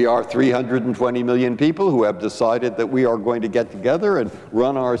 That we are 320 million people who have decided that we are going to get together and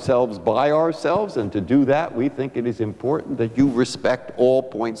run ourselves by ourselves, and to do that, we think it is important that you respect all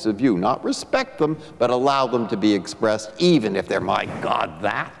points of view. Not respect them, but allow them to be expressed, even if they're, my God,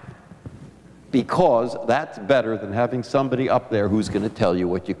 that. Because that's better than having somebody up there who's going to tell you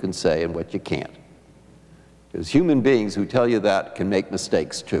what you can say and what you can't. Because human beings who tell you that can make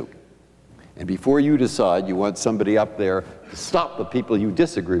mistakes too. And before you decide you want somebody up there to stop the people you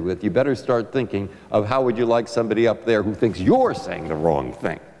disagree with, you better start thinking of how would you like somebody up there who thinks you're saying the wrong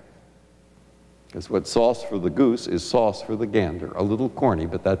thing. Because what's sauce for the goose is sauce for the gander. A little corny,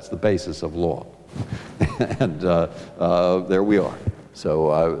 but that's the basis of law. And there we are.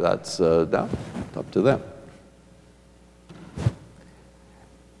 So that's now up to them.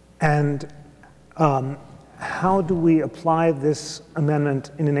 And how do we apply this amendment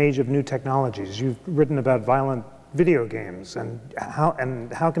in an age of new technologies? You've written about violent video games, and how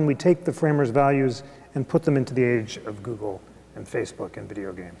can we take the framers' values and put them into the age of Google and Facebook and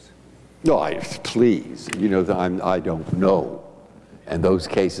video games? No, please, I don't know. And those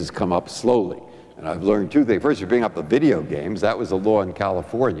cases come up slowly. And I've learned 2 things. First, you bring up the video games. That was a law in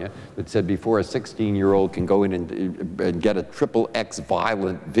California that said before a 16-year-old can go in and get a XXX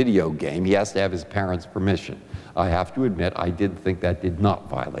violent video game, he has to have his parents' permission. I have to admit, I did think that did not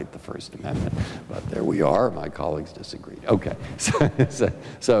violate the First Amendment. But there we are. My colleagues disagreed. Okay.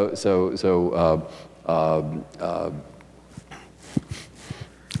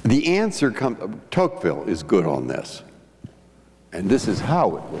 The answer Tocqueville is good on this. And this is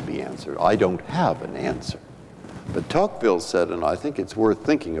how it will be answered. I don't have an answer. But Tocqueville said, and I think it's worth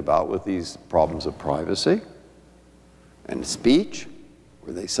thinking about with these problems of privacy and speech,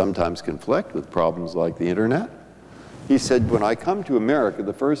 where they sometimes conflict with problems like the internet. He said, when I come to America,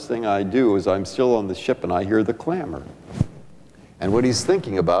 the first thing I do is I'm still on the ship and I hear the clamor. And what he's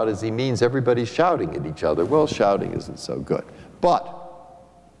thinking about is he means everybody shouting at each other. Well, shouting isn't so good. But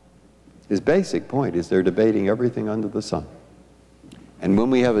his basic point is they're debating everything under the sun. And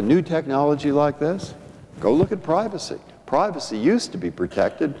when we have a new technology like this, go look at privacy. Privacy used to be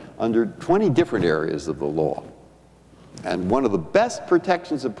protected under 20 different areas of the law. And one of the best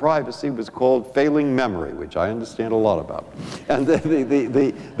protections of privacy was called failing memory, which I understand a lot about. And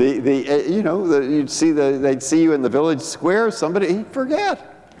you'd see they'd see you in the village square, he'd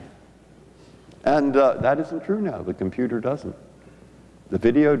forget. And that isn't true now. The computer doesn't. The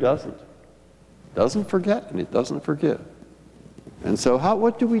video doesn't. It doesn't forget, and it doesn't forgive. And so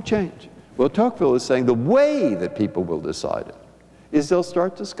what do we change? Well, Tocqueville is saying the way that people will decide it is they'll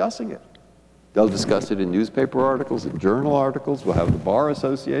start discussing it. They'll discuss it in newspaper articles, in journal articles. We'll have the Bar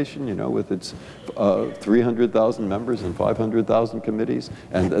Association, with its 300,000 members and 500,000 committees.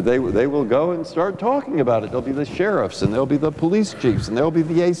 And they will go and start talking about it. There'll be the sheriffs, and there'll be the police chiefs, and there'll be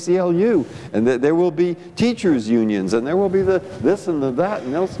the ACLU, and there will be teachers' unions, and there will be the this and the that,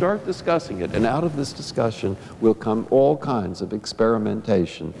 and they'll start discussing it. And out of this discussion will come all kinds of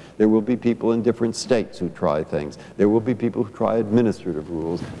experimentation. There will be people in different states who try things. There will be people who try administrative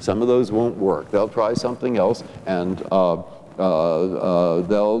rules. Some of those won't work. They'll try something else, and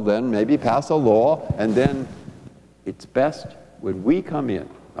they'll then maybe pass a law, and then it's best when we come in.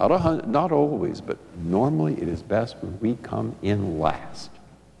 Not always, but normally it is best when we come in last.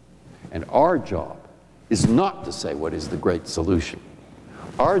 And our job is not to say what is the great solution.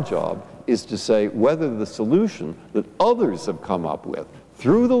 Our job is to say whether the solution that others have come up with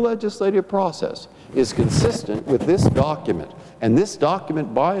through the legislative process is consistent with this document. And this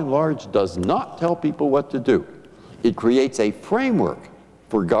document, by and large, does not tell people what to do. It creates a framework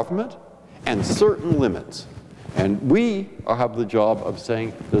for government and certain limits. And we have the job of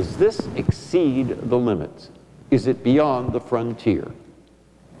saying, does this exceed the limits? Is it beyond the frontier?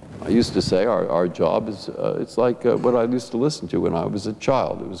 I used to say our job is, it's like what I used to listen to when I was a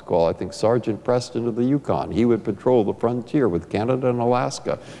child. It was called, I think, Sergeant Preston of the Yukon. He would patrol the frontier with Canada and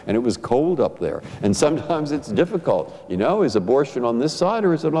Alaska, and it was cold up there. And sometimes it's difficult, you know, is abortion on this side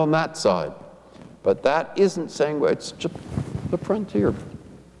or is it on that side? But that isn't saying, well, it's just the frontier.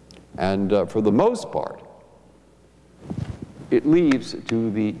 And for the most part, it leaves to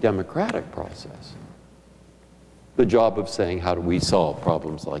the democratic process the job of saying, how do we solve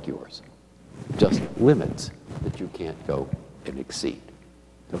problems like yours? Just limits that you can't go and exceed.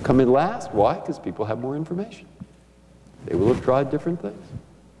 They'll come in last. Why? Because people have more information. They will have tried different things.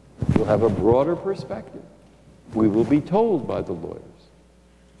 We'll have a broader perspective. We will be told by the lawyers.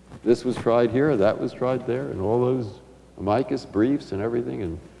 This was tried here, that was tried there, and all those amicus briefs and everything,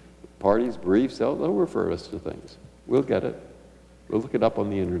 and parties' briefs, they'll refer us to things. We'll get it. We'll look it up on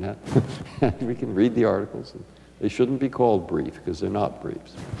the internet. We can read the articles. They shouldn't be called brief, because they're not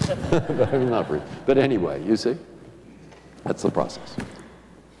briefs. They're not brief. But anyway, you see, that's the process.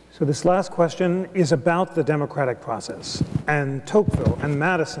 So this last question is about the democratic process. And Tocqueville and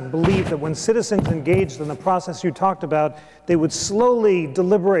Madison believed that when citizens engaged in the process you talked about, they would slowly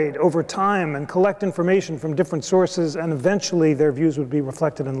deliberate over time and collect information from different sources, and eventually their views would be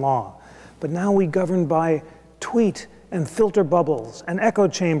reflected in law. But now we govern by tweet and filter bubbles and echo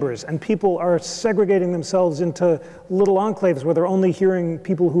chambers, and people are segregating themselves into little enclaves where they're only hearing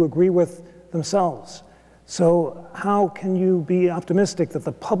people who agree with themselves. So how can you be optimistic that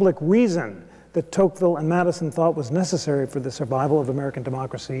the public reason that Tocqueville and Madison thought was necessary for the survival of American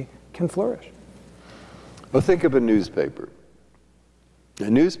democracy can flourish? Well, think of a newspaper. A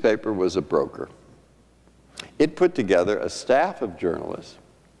newspaper was a broker. It put together a staff of journalists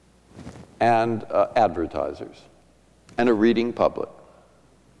and advertisers and a reading public.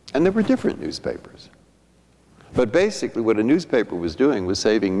 And there were different newspapers. But basically what a newspaper was doing was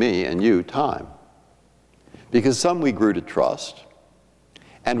saving me and you time. Because some we grew to trust,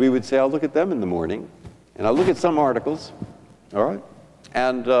 and we would say, I'll look at them in the morning, and I'll look at some articles, all right?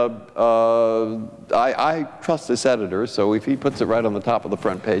 And I trust this editor, so if he puts it right on the top of the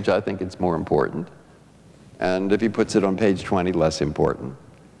front page, I think it's more important. And if he puts it on page 20, less important.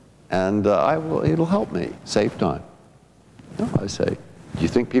 And it'll help me save time. No, I say, do you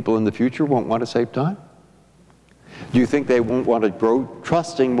think people in the future won't want to save time? Do you think they won't want to grow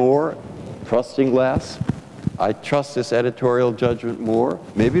trusting more, trusting less? I trust this editorial judgment more.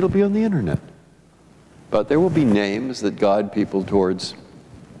 Maybe it'll be on the internet. But there will be names that guide people towards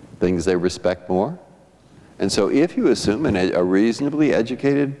things they respect more. And so if you assume a reasonably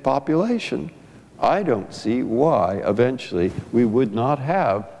educated population, I don't see why eventually we would not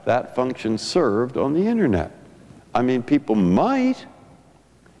have that function served on the internet. I mean, people might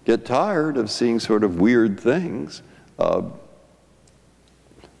get tired of seeing sort of weird things.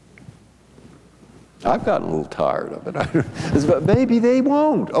 I've gotten a little tired of it. But maybe they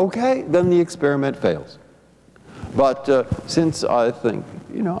won't, okay? Then the experiment fails. But since I think,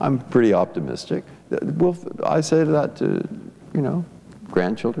 you know, I'm pretty optimistic, I say that to, you know,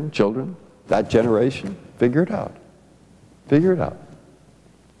 grandchildren, children, that generation, figure it out. Figure it out.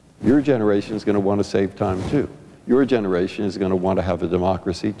 Your generation is going to want to save time too. Your generation is going to want to have a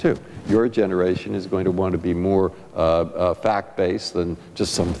democracy too. Your generation is going to want to be more fact-based than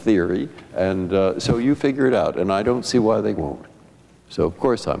just some theory. And so you figure it out, and I don't see why they won't. So of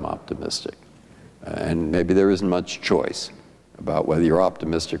course I'm optimistic. And maybe there isn't much choice about whether you're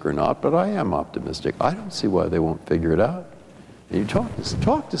optimistic or not, but I am optimistic. I don't see why they won't figure it out. And you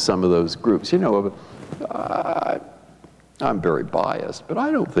talk to some of those groups. You know, I'm very biased, but I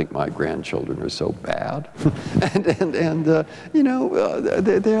don't think my grandchildren are so bad. You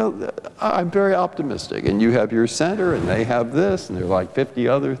know, I'm very optimistic. And you have your center, and they have this, and there are like 50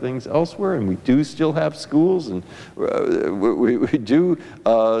 other things elsewhere, and we do still have schools, and we do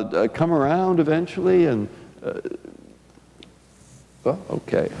come around eventually, and well,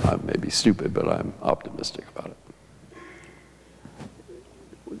 okay, I may be stupid, but I'm optimistic about it.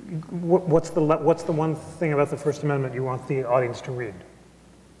 What's the one thing about the First Amendment you want the audience to read,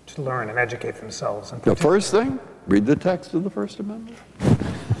 to learn and educate themselves? The first thing, read the text of the First Amendment.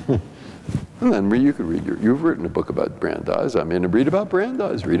 And then you could read you've written a book about Brandeis. I mean, read about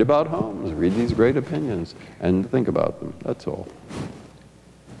Brandeis, read about Holmes, read these great opinions, and think about them. That's all.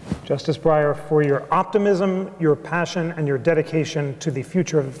 Justice Breyer, for your optimism, your passion, and your dedication to the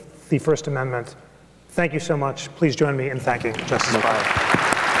future of the First Amendment, thank you so much. Please join me in thanking Justice Breyer.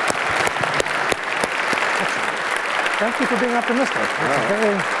 Thank you for being optimistic. It's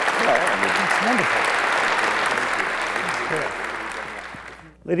wonderful.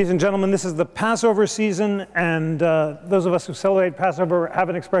 Ladies and gentlemen, this is the Passover season, and those of us who celebrate Passover have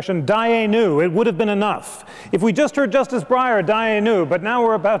an expression, Dayenu. It would have been enough if we just heard Justice Breyer, Dayenu, but now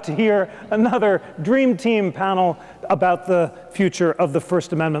we're about to hear another Dream Team panel about the future of the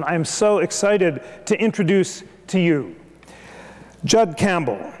First Amendment. I am so excited to introduce to you Judd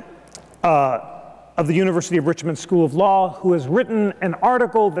Campbell, of the University of Richmond School of Law, who has written an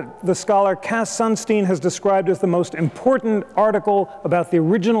article that the scholar Cass Sunstein has described as the most important article about the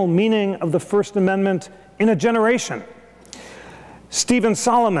original meaning of the First Amendment in a generation. Stephen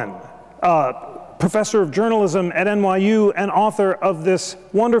Solomon, professor of journalism at NYU and author of this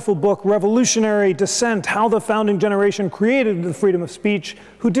wonderful book, Revolutionary Dissent: How the Founding Generation Created the Freedom of Speech,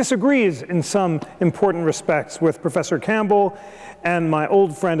 who disagrees in some important respects with Professor Campbell and my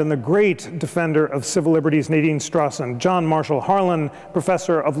old friend and the great defender of civil liberties, Nadine Strossen. John Marshall Harlan,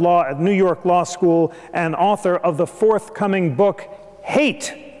 professor of law at New York Law School and author of the forthcoming book,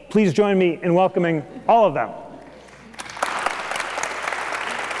 Hate. Please join me in welcoming all of them.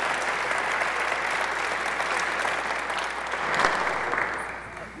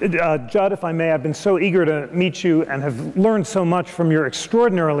 Judd, if I may, I've been so eager to meet you and have learned so much from your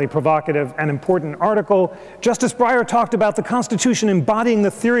extraordinarily provocative and important article. Justice Breyer talked about the Constitution embodying the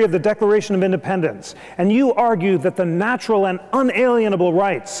theory of the Declaration of Independence, and you argued that the natural and unalienable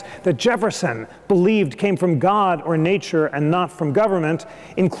rights that Jefferson believed came from God or nature and not from government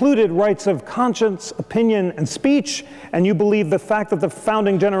included rights of conscience, opinion, and speech, and you believe the fact that the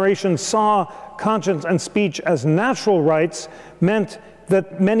founding generation saw conscience and speech as natural rights meant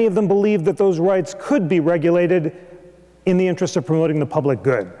that many of them believed that those rights could be regulated in the interest of promoting the public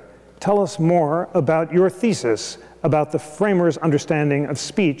good. Tell us more about your thesis about the framers' understanding of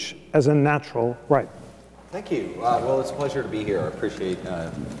speech as a natural right. Thank you. Well, it's a pleasure to be here. I appreciate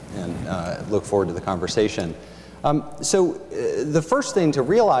and look forward to the conversation. The first thing to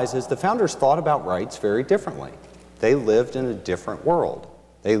realize is the founders thought about rights very differently. They lived in a different world.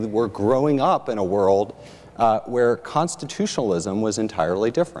 They were growing up in a world where constitutionalism was entirely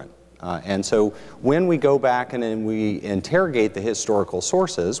different. And so when we go back and we interrogate the historical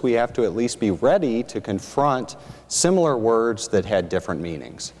sources, we have to at least be ready to confront similar words that had different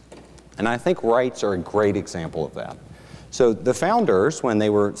meanings. And I think rights are a great example of that. So the founders, when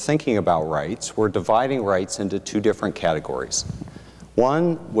they were thinking about rights, were dividing rights into two different categories.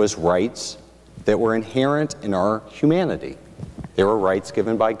 One was rights that were inherent in our humanity. They were rights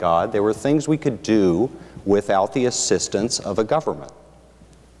given by God. They were things we could do without the assistance of a government.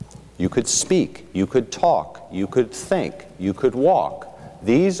 You could speak, you could talk, you could think, you could walk.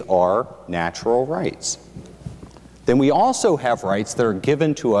 These are natural rights. Then we also have rights that are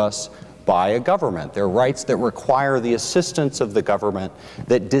given to us by a government. They're rights that require the assistance of the government,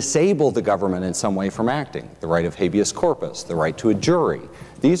 that disable the government in some way from acting. The right of habeas corpus, the right to a jury.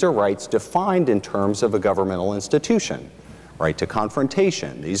 These are rights defined in terms of a governmental institution. Right to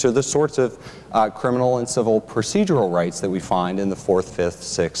confrontation. These are the sorts of criminal and civil procedural rights that we find in the 4th, 5th,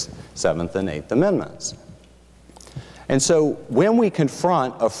 6th, 7th, and 8th Amendments. And so when we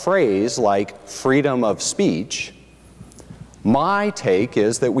confront a phrase like freedom of speech, my take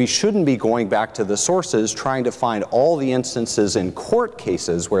is that we shouldn't be going back to the sources trying to find all the instances in court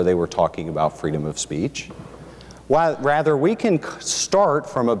cases where they were talking about freedom of speech. Rather, we can start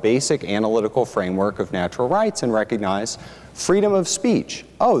from a basic analytical framework of natural rights and recognize freedom of speech.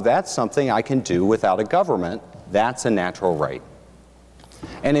 Oh, that's something I can do without a government. That's a natural right.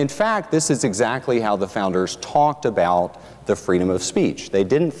 And in fact, this is exactly how the founders talked about the freedom of speech. They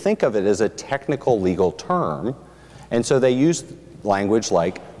didn't think of it as a technical legal term, and so they used language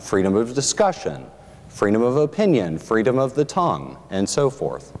like freedom of discussion, freedom of opinion, freedom of the tongue, and so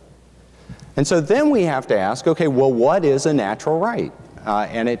forth. And so then we have to ask, okay, well, what is a natural right?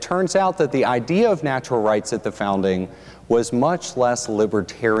 And it turns out that the idea of natural rights at the founding was much less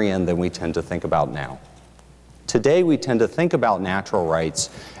libertarian than we tend to think about now. Today, we tend to think about natural rights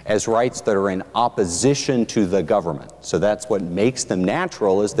as rights that are in opposition to the government. So that's what makes them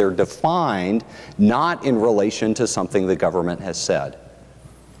natural, is they're defined not in relation to something the government has said.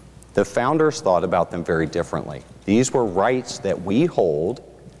 The founders thought about them very differently. These were rights that we hold.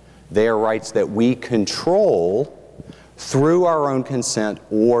 They are rights that we control through our own consent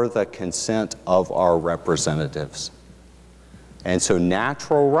or the consent of our representatives. And so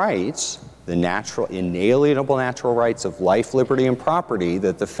natural rights, the natural, inalienable natural rights of life, liberty, and property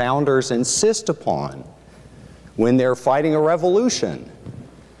that the founders insist upon when they're fighting a revolution,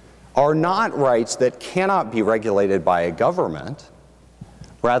 are not rights that cannot be regulated by a government.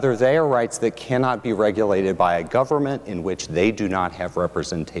 Rather, they are rights that cannot be regulated by a government in which they do not have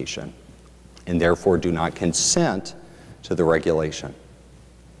representation and therefore do not consent to the regulation.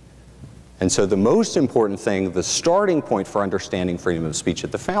 And so the most important thing, the starting point for understanding freedom of speech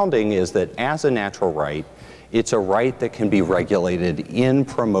at the founding, is that as a natural right, it's a right that can be regulated in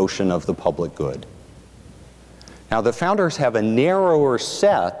promotion of the public good. Now, the founders have a narrower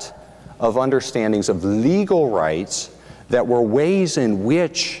set of understandings of legal rights that were ways in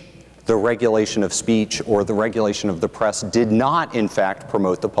which the regulation of speech or the regulation of the press did not, in fact,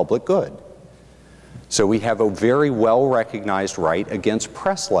 promote the public good. So we have a very well-recognized right against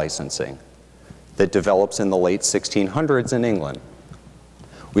press licensing that develops in the late 1600s in England.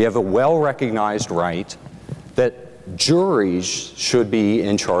 We have a well-recognized right that juries should be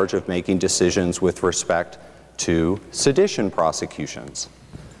in charge of making decisions with respect to sedition prosecutions.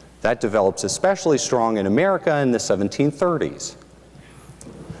 That develops especially strong in America in the 1730s.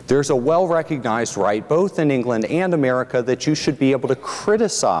 There's a well-recognized right, both in England and America, that you should be able to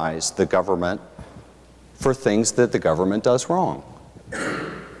criticize the government for things that the government does wrong.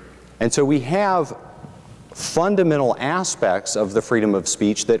 And so we have fundamental aspects of the freedom of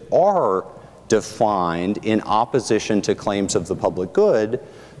speech that are defined in opposition to claims of the public good.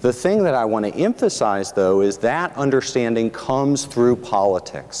 The thing that I want to emphasize, though, is that understanding comes through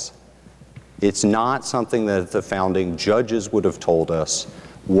politics. It's not something that the founding judges would have told us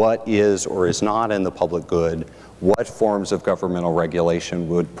what is or is not in the public good, what forms of governmental regulation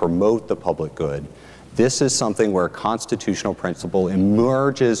would promote the public good. This is something where constitutional principle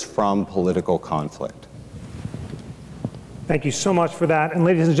emerges from political conflict. Thank you so much for that. And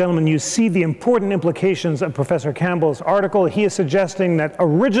ladies and gentlemen, you see the important implications of Professor Campbell's article. He is suggesting that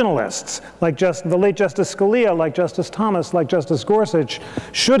originalists, like the late Justice Scalia, like Justice Thomas, like Justice Gorsuch,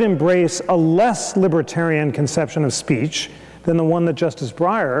 should embrace a less libertarian conception of speech than the one that Justice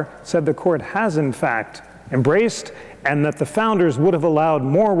Breyer said the court has in fact embraced, and that the founders would have allowed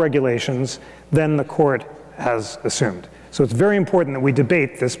more regulations than the court has assumed. So it's very important that we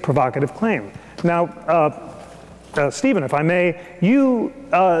debate this provocative claim. Now, Stephen, if I may, you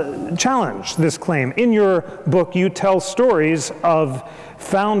challenge this claim. In your book, you tell stories of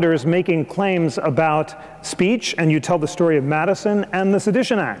founders making claims about speech, and you tell the story of Madison and the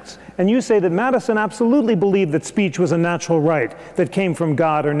Sedition Acts. And you say that Madison absolutely believed that speech was a natural right that came from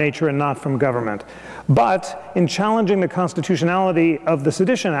God or nature and not from government. But in challenging the constitutionality of the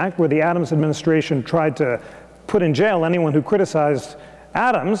Sedition Act, where the Adams administration tried to put in jail anyone who criticized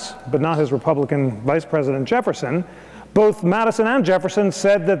Adams, but not his Republican Vice President Jefferson, both Madison and Jefferson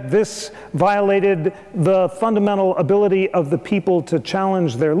said that this violated the fundamental ability of the people to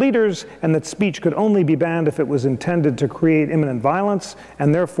challenge their leaders, and that speech could only be banned if it was intended to create imminent violence,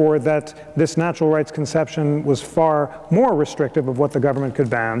 and therefore that this natural rights conception was far more restrictive of what the government could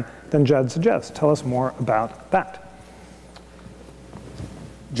ban than Judd suggests. Tell us more about that.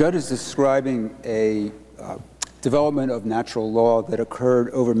 Judd is describing a development of natural law that occurred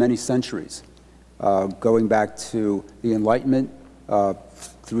over many centuries, going back to the Enlightenment,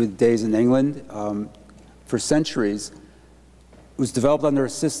 through the days in England. For centuries, it was developed under a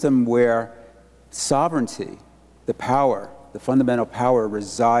system where sovereignty, the power, the fundamental power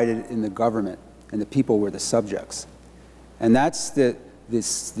resided in the government, and the people were the subjects. And that's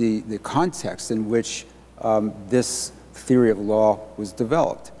the context in which this theory of law was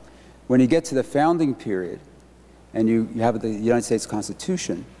developed. When you get to the founding period, and you have the United States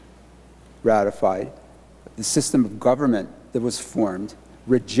Constitution ratified, the system of government that was formed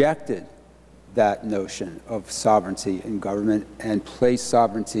rejected that notion of sovereignty in government and placed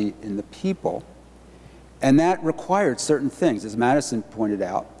sovereignty in the people. And that required certain things. As Madison pointed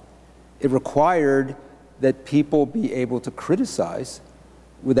out, it required that people be able to criticize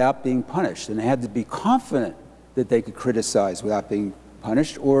without being punished. And they had to be confident that they could criticize without being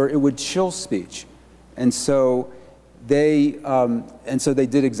punished, or it would chill speech. And so they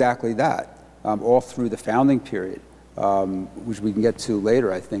did exactly that all through the founding period, which we can get to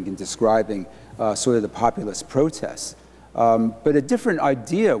later, I think, in describing sort of the populist protests. But a different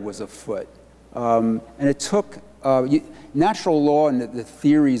idea was afoot, and it took natural law and the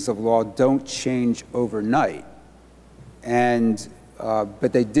theories of law don't change overnight,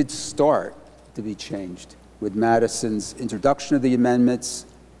 but they did start to be changed with Madison's introduction of the amendments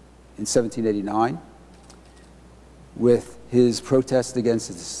in 1789. With his protest against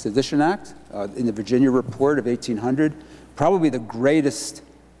the Sedition Act in the Virginia Report of 1800, probably the greatest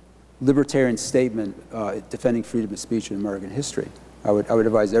libertarian statement defending freedom of speech in American history. I would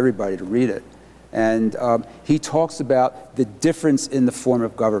advise everybody to read it. And he talks about the difference in the form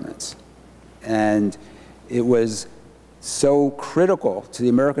of governments. And it was so critical to the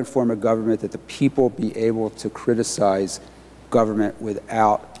American form of government that the people be able to criticize government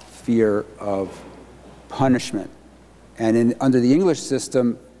without fear of punishment. And under the English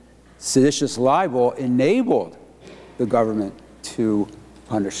system, seditious libel enabled the government to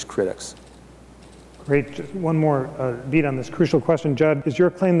punish critics. Great. Just one more beat on this crucial question, Judd. Is your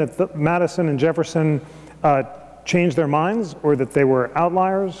claim that Madison and Jefferson changed their minds, or that they were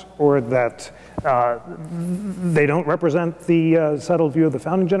outliers, or that they don't represent the settled view of the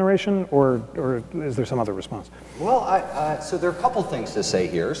founding generation, or is there some other response? Well, so there are a couple things to say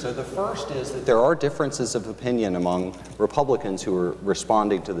here. So the first is that there are differences of opinion among Republicans who are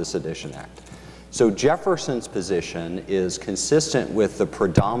responding to the Sedition Act. So Jefferson's position is consistent with the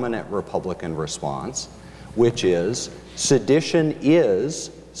predominant Republican response, which is sedition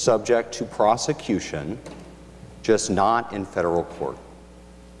is subject to prosecution, just not in federal court.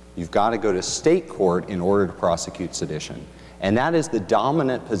 You've got to go to state court in order to prosecute sedition. And that is the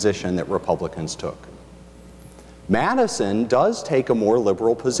dominant position that Republicans took. Madison does take a more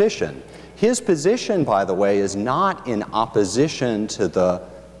liberal position. His position, by the way, is not in opposition to the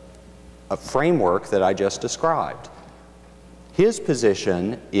framework that I just described. His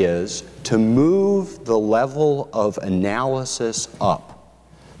position is to move the level of analysis up.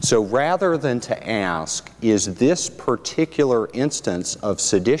 So rather than to ask, is this particular instance of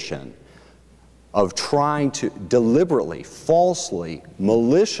sedition, of trying to deliberately, falsely,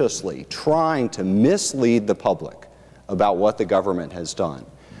 maliciously trying to mislead the public about what the government has done,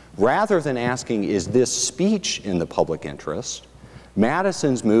 rather than asking, is this speech in the public interest,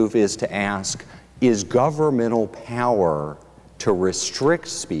 Madison's move is to ask, is governmental power to restrict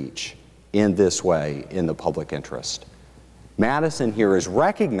speech in this way in the public interest? Madison here is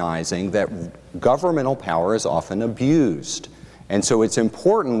recognizing that governmental power is often abused. And so it's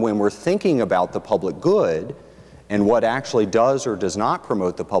important when we're thinking about the public good and what actually does or does not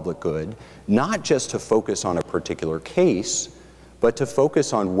promote the public good, not just to focus on a particular case, but to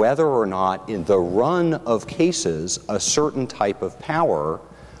focus on whether or not in the run of cases a certain type of power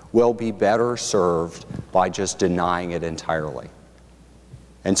will be better served by just denying it entirely.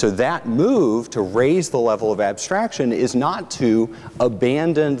 And so that move to raise the level of abstraction is not to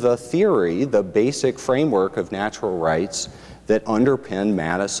abandon the theory, the basic framework of natural rights that underpinned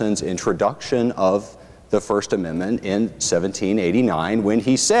Madison's introduction of the First Amendment in 1789, when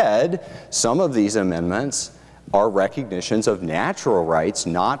he said some of these amendments are recognitions of natural rights,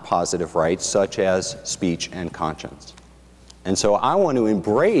 not positive rights, such as speech and conscience. And so I want to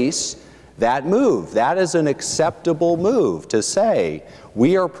embrace that move. That is an acceptable move to say,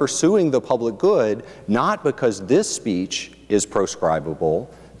 we are pursuing the public good not because this speech is proscribable,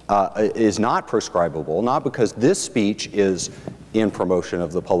 is not prescribable, not because this speech is in promotion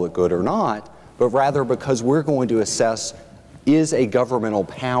of the public good or not, but rather because we're going to assess, is a governmental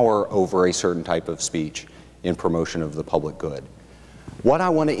power over a certain type of speech in promotion of the public good. What I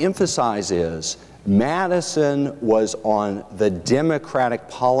want to emphasize is Madison was on the democratic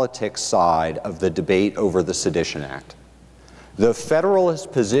politics side of the debate over the Sedition Act. The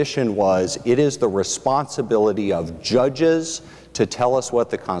Federalist position was it is the responsibility of judges to tell us what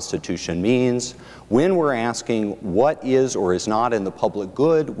the Constitution means. When we're asking what is or is not in the public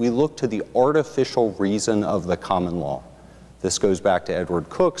good, we look to the artificial reason of the common law. This goes back to Edward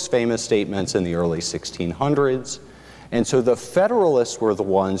Cook's famous statements in the early 1600s. And so the Federalists were the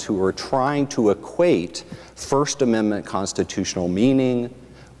ones who were trying to equate First Amendment constitutional meaning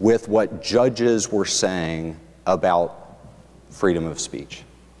with what judges were saying about freedom of speech.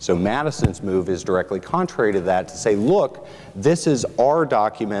 So Madison's move is directly contrary to that, to say, look, this is our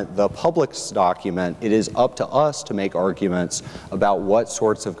document, the public's document. It is up to us to make arguments about what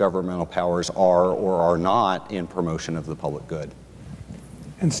sorts of governmental powers are or are not in promotion of the public good.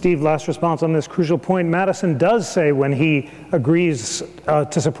 And Steve, last response on this crucial point. Madison does say when he agrees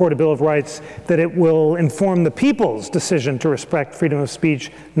to support a Bill of Rights that it will inform the people's decision to respect freedom of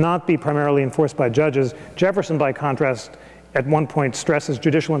speech, not be primarily enforced by judges. Jefferson, by contrast, at one point stresses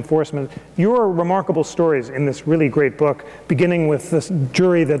judicial enforcement. Your remarkable stories in this really great book, beginning with this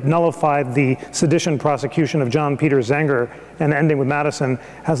jury that nullified the sedition prosecution of John Peter Zenger and ending with Madison,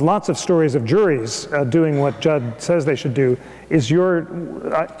 has lots of stories of juries doing what Judd says they should do. Is your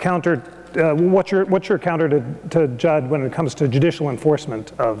counter, what's your counter to Judd when it comes to judicial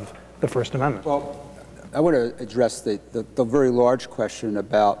enforcement of the First Amendment? Well, I want to address the very large question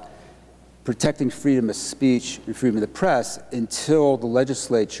about protecting freedom of speech and freedom of the press until the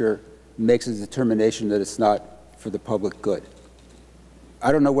legislature makes a determination that it's not for the public good.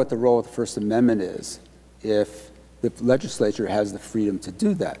 I don't know what the role of the First Amendment is if the legislature has the freedom to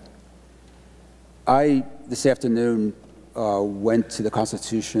do that. I, this afternoon, went to the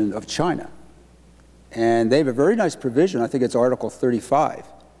Constitution of China, and they have a very nice provision, I think it's Article 35,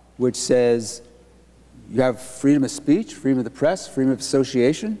 which says you have freedom of speech, freedom of the press, freedom of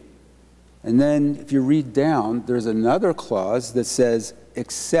association, And then if you read down, there's another clause that says,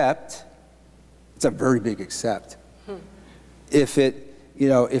 except, it's a very big except, if it, you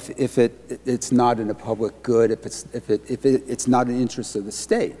know, if it's not in a public good, if it's not an interest of the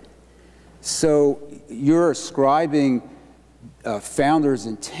state. So you're ascribing founders'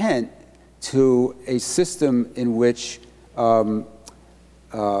 intent to a system in which, like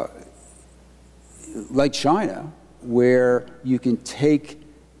China, where you can take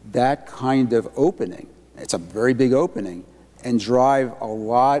that kind of opening, it's a very big opening, and drive a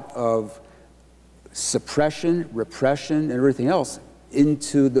lot of suppression, repression, and everything else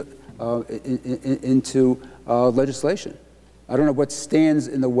into the legislation. I don't know what stands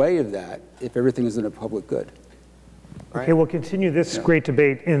in the way of that if everything is in a public good. Okay, we'll continue this great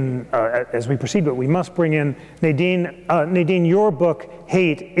debate as we proceed, but we must bring in Nadine. Nadine, your book,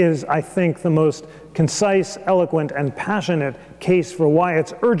 Hate, is, I think, the most concise, eloquent, and passionate case for why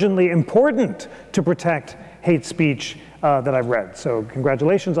it's urgently important to protect hate speech that I've read. So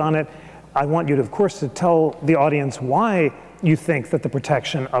congratulations on it. I want you, to, of course, to tell the audience why you think that the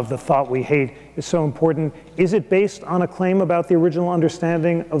protection of the thought we hate is so important. Is it based on a claim about the original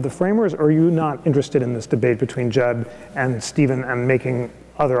understanding of the framers, or are you not interested in this debate between Jed and Stephen and making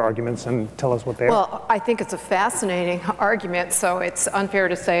other arguments, and tell us what they are? Well, I think it's a fascinating argument, so it's unfair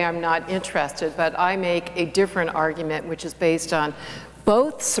to say I'm not interested, but I make a different argument, which is based on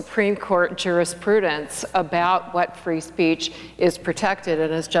both Supreme Court jurisprudence about what free speech is protected,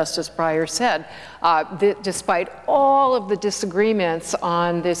 and as Justice Breyer said, despite all of the disagreements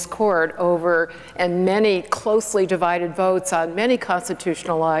on this court over, and many closely divided votes on many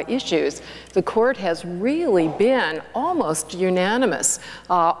constitutional law issues, the court has really been almost unanimous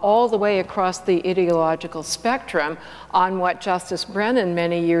all the way across the ideological spectrum on what Justice Brennan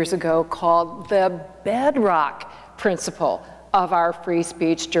many years ago called the bedrock principle of our free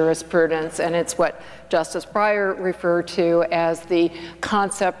speech jurisprudence, and it's what Justice Breyer referred to as the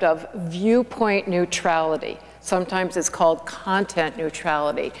concept of viewpoint neutrality. Sometimes it's called content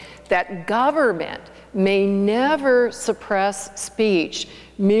neutrality, that government may never suppress speech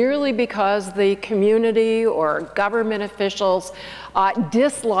merely because the community or government officials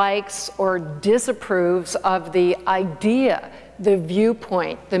dislikes or disapproves of the idea, the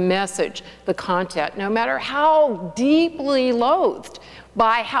viewpoint, the message, the content, no matter how deeply loathed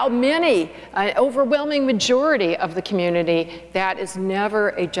by how many, an overwhelming majority of the community, that is never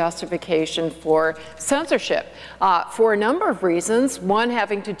a justification for censorship. For a number of reasons, one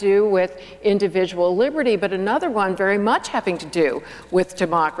having to do with individual liberty, but another one very much having to do with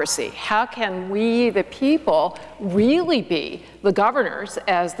democracy. How can we, the people, really be the governors,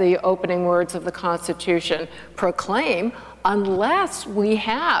 as the opening words of the Constitution proclaim, unless we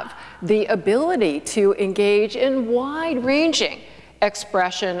have the ability to engage in wide-ranging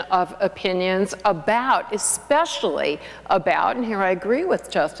expression of opinions about, especially about, and here I agree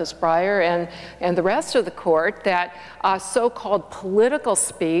with Justice Breyer and the rest of the court, that so-called political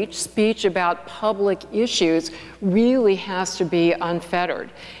speech, speech about public issues, really has to be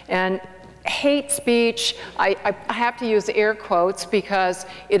unfettered. And hate speech, I have to use air quotes because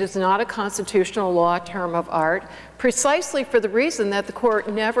it is not a constitutional law term of art, precisely for the reason that the court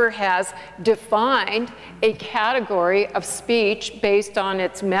never has defined a category of speech based on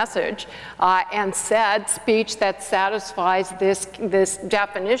its message and said speech that satisfies this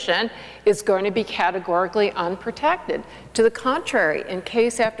definition is going to be categorically unprotected. To the contrary, in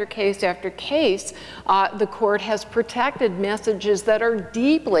case after case after case, the court has protected messages that are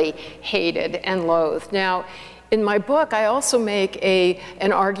deeply hated and loathed. Now, in my book, I also make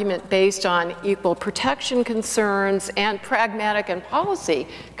an argument based on equal protection concerns and pragmatic and policy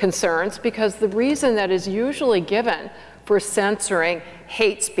concerns, because the reason that is usually given for censoring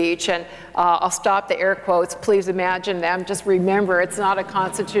hate speech, and I'll stop the air quotes, please imagine them, just remember it's not a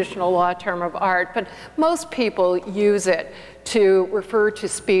constitutional law term of art, but most people use it to refer to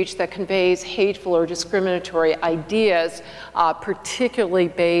speech that conveys hateful or discriminatory ideas, particularly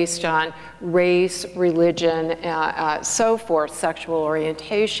based on race, religion, so forth, sexual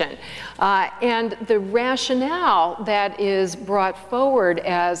orientation. And the rationale that is brought forward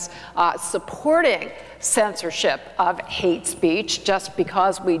as supporting censorship of hate speech, just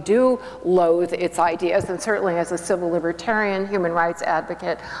because we do loathe its ideas, and certainly as a civil libertarian, human rights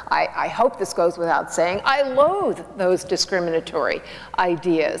advocate, I hope this goes without saying, I loathe those discriminatory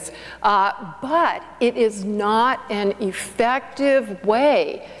ideas. But it is not an effective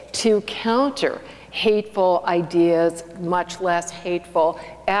way to counter hateful ideas, much less hateful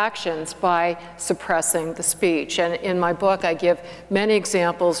actions by suppressing the speech. And in my book, I give many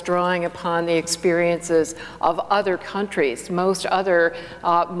examples drawing upon the experiences of other countries, most other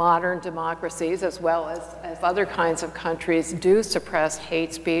modern democracies, as well as other kinds of countries do suppress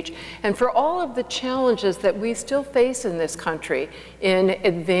hate speech, and for all of the challenges that we still face in this country in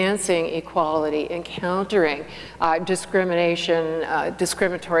advancing equality, in countering discrimination,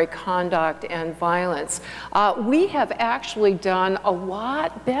 discriminatory conduct, and violence. We have actually done a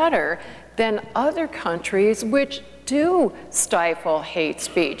lot better than other countries which do stifle hate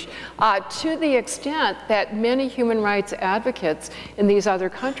speech, to the extent that many human rights advocates in these other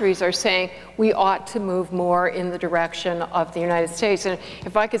countries are saying we ought to move more in the direction of the United States. And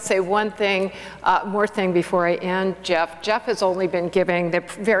if I could say one thing, more thing before I end, Jeff has only been giving the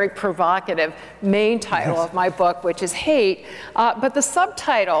very provocative main title of my book, which is Hate, but the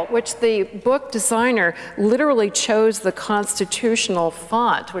subtitle, which the book designer literally chose the constitutional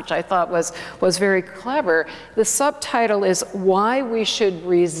font, which I thought was very clever. The subtitle is Why We Should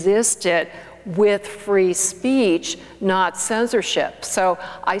Resist It with Free Speech, Not Censorship. So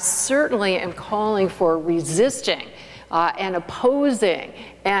I certainly am calling for resisting and opposing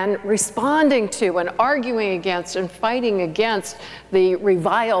and responding to and arguing against and fighting against the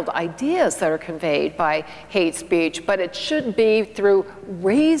reviled ideas that are conveyed by hate speech, but it should be through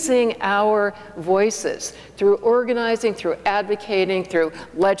raising our voices, through organizing, through advocating, through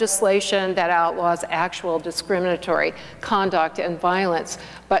legislation that outlaws actual discriminatory conduct and violence,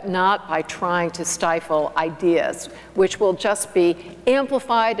 but not by trying to stifle ideas, which will just be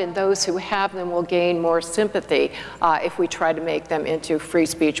amplified, and those who have them will gain more sympathy if we try to make them into free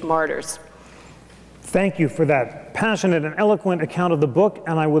speech martyrs. Thank you for that passionate and eloquent account of the book,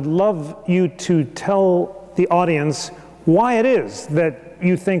 and I would love you to tell the audience why it is that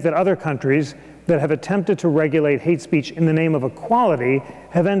you think that other countries that have attempted to regulate hate speech in the name of equality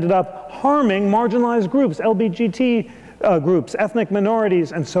have ended up harming marginalized groups, LGBT groups, ethnic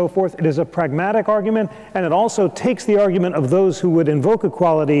minorities, and so forth. It is a pragmatic argument, and it also takes the argument of those who would invoke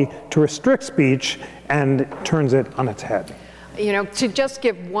equality to restrict speech and turns it on its head. You know, to just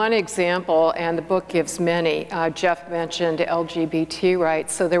give one example, and the book gives many, Jeff mentioned LGBT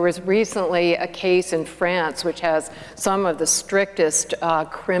rights. So there was recently a case in France which has some of the strictest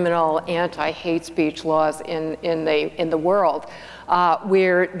criminal anti-hate speech laws in the world,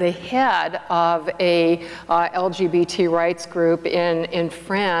 where the head of a LGBT rights group in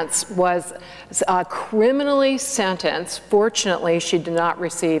France was criminally sentenced. Fortunately, she did not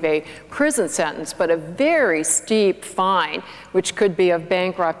receive a prison sentence, but a very steep fine, which could be of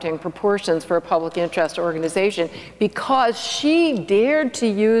bankrupting proportions for a public interest organization, because she dared to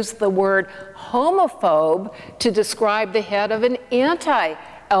use the word homophobe to describe the head of an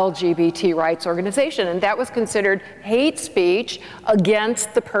anti-LGBT rights organization, and that was considered hate speech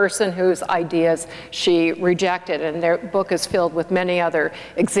against the person whose ideas she rejected, and their book is filled with many other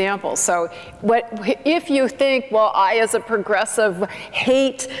examples. So if you think, well, I as a progressive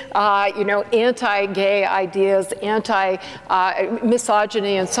hate, anti-gay ideas,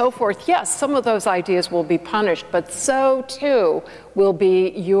 anti-misogyny and so forth, yes, some of those ideas will be punished, but so too will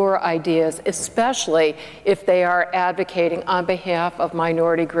be your ideas, especially if they are advocating on behalf of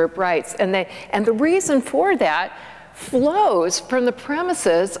minority group rights. And the reason for that flows from the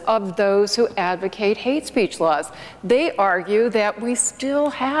premises of those who advocate hate speech laws. They argue that we still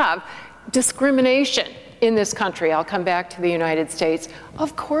have discrimination in this country. I'll come back to the United States.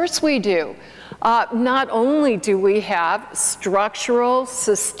 Of course we do. Not only do we have structural,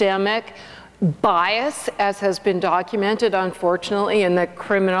 systemic bias, as has been documented, unfortunately, in the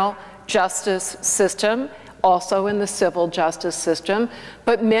criminal justice system, also in the civil justice system,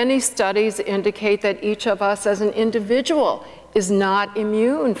 but many studies indicate that each of us as an individual is not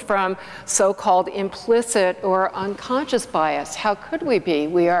immune from so-called implicit or unconscious bias. How could we be?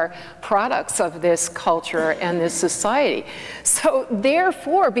 We are products of this culture and this society. So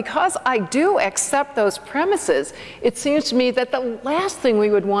therefore, because I do accept those premises, it seems to me that the last thing we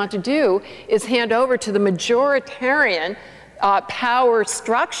would want to do is hand over to the majoritarian power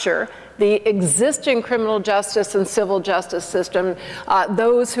structure, the existing criminal justice and civil justice system,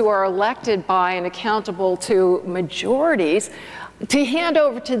 those who are elected by and accountable to majorities, to hand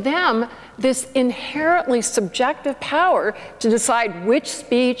over to them this inherently subjective power to decide which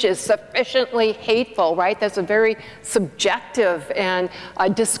speech is sufficiently hateful, right? That's a very subjective and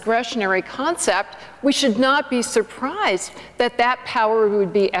discretionary concept. We should not be surprised that that power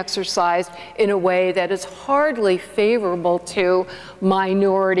would be exercised in a way that is hardly favorable to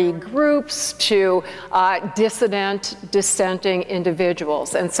minority groups, to dissenting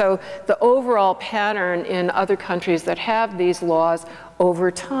individuals. And so the overall pattern in other countries that have these laws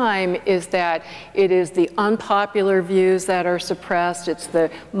over time is that it is the unpopular views that are suppressed, it's the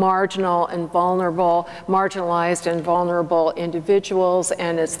marginalized and vulnerable individuals,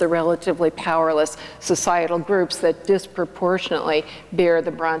 and it's the relatively powerless societal groups that disproportionately bear the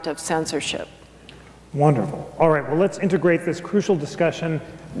brunt of censorship. Wonderful. All right, well, let's integrate this crucial discussion.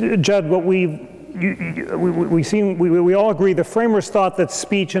 Judd, what we all agree the framers thought that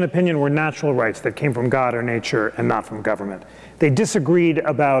speech and opinion were natural rights that came from God or nature and not from government. They disagreed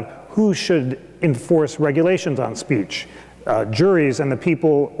about who should enforce regulations on speech, juries and the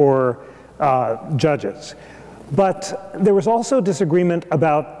people or judges. But there was also disagreement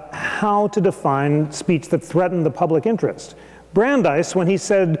about how to define speech that threatened the public interest. Brandeis, when he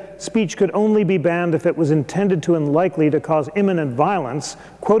said speech could only be banned if it was intended to and likely to cause imminent violence,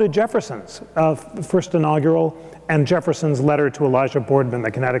 quoted Jefferson's first inaugural and Jefferson's letter to Elijah Boardman,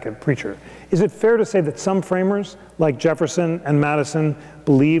 the Connecticut preacher. Is it fair to say that some framers, like Jefferson and Madison,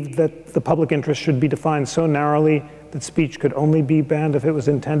 believed that the public interest should be defined so narrowly that speech could only be banned if it was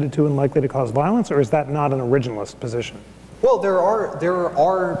intended to and likely to cause violence, or is that not an originalist position? Well, there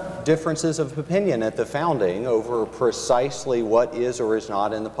are differences of opinion at the founding over precisely what is or is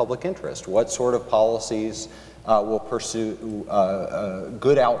not in the public interest, what sort of policies will pursue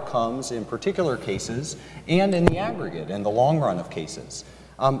good outcomes in particular cases and in the aggregate, in the long run of cases.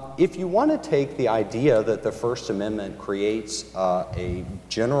 If you want to take the idea that the First Amendment creates a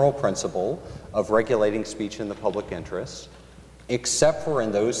general principle of regulating speech in the public interest, except for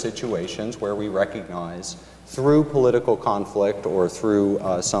in those situations where we recognize through political conflict or through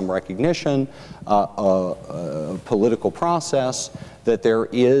some recognition, political process, that there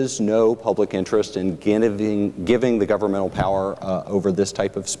is no public interest in giving the governmental power over this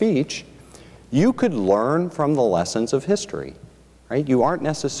type of speech, you could learn from the lessons of history, right? You aren't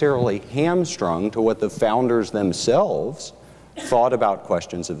necessarily hamstrung to what the founders themselves thought about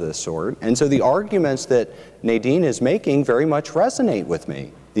questions of this sort. And so the arguments that Nadine is making very much resonate with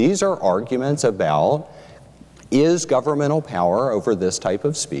me. These are arguments about, is governmental power over this type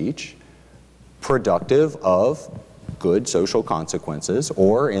of speech productive of good social consequences,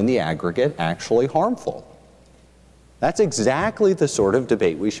 or in the aggregate, actually harmful? That's exactly the sort of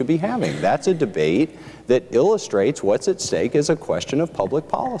debate we should be having. That's a debate that illustrates what's at stake as a question of public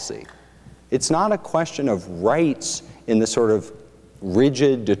policy. It's not a question of rights in the sort of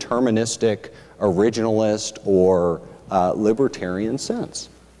rigid, deterministic, originalist, or libertarian sense.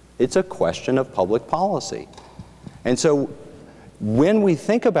 It's a question of public policy. And so when we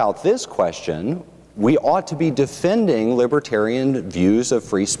think about this question, we ought to be defending libertarian views of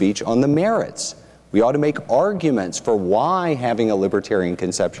free speech on the merits. We ought to make arguments for why having a libertarian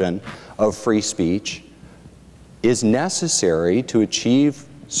conception of free speech is necessary to achieve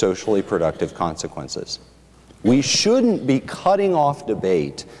socially productive consequences. We shouldn't be cutting off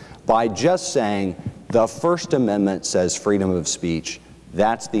debate by just saying the First Amendment says freedom of speech.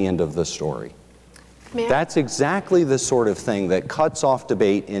 That's the end of the story. That's exactly the sort of thing that cuts off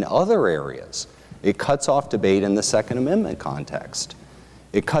debate in other areas. It cuts off debate in the Second Amendment context.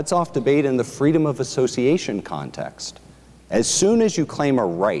 It cuts off debate in the freedom of association context. As soon as you claim a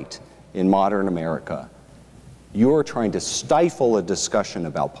right in modern America, you're trying to stifle a discussion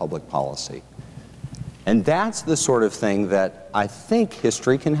about public policy. And that's the sort of thing that I think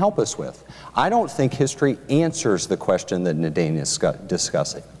history can help us with. I don't think history answers the question that Nadine is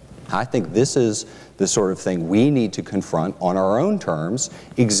discussing. I think this is the sort of thing we need to confront on our own terms,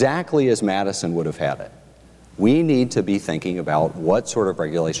 exactly as Madison would have had it. We need to be thinking about what sort of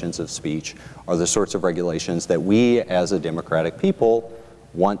regulations of speech are the sorts of regulations that we as a democratic people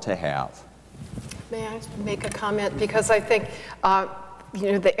want to have. May I make a comment? Because I think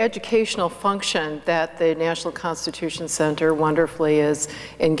the educational function that the National Constitution Center wonderfully is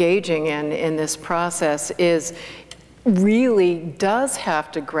engaging in this process really does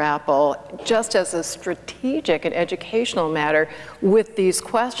have to grapple, just as a strategic and educational matter, with these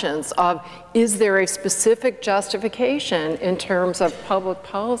questions of, is there a specific justification in terms of public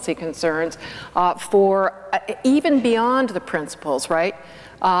policy concerns for, even beyond the principles, right,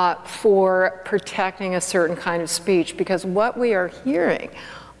 for protecting a certain kind of speech? Because what we are hearing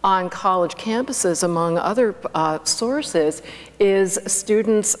on college campuses, among other sources, is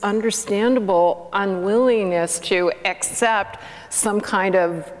students' understandable unwillingness to accept some kind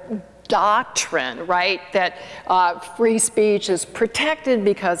of doctrine, right? That free speech is protected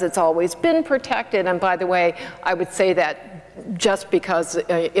because it's always been protected. And by the way, I would say that just because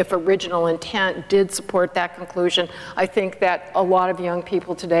if original intent did support that conclusion, I think that a lot of young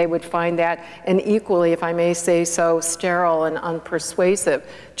people today would find that an equally, if I may say so, sterile and unpersuasive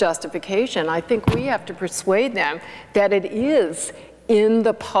justification. I think we have to persuade them that it is in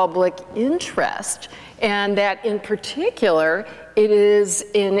the public interest, and that in particular, it is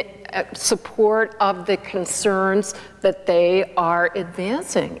in support of the concerns that they are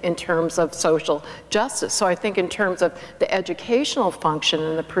advancing in terms of social justice. So I think in terms of the educational function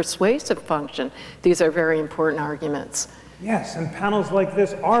and the persuasive function, these are very important arguments. Yes, and panels like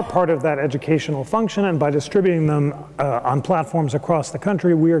this are part of that educational function, and by distributing them on platforms across the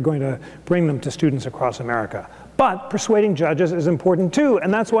country, we are going to bring them to students across America. But persuading judges is important too,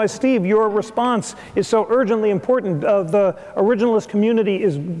 and that's why, Steve, your response is so urgently important. The originalist community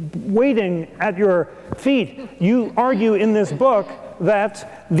is waiting at your feet. You argue in this book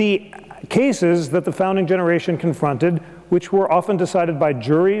that the cases that the founding generation confronted, which were often decided by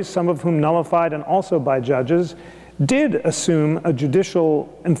juries, some of whom nullified, and also by judges, did assume a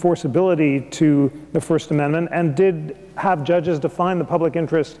judicial enforceability to the First Amendment and did have judges define the public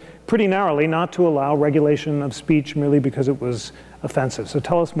interest pretty narrowly, not to allow regulation of speech merely because it was offensive. So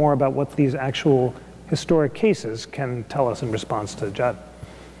tell us more about what these actual historic cases can tell us in response to Judd.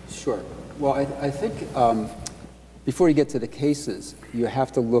 Sure. Well, I think before you get to the cases, you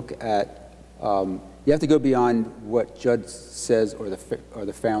have to look at, you have to go beyond what Judd says or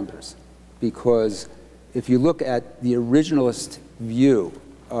the founders, because if you look at the originalist view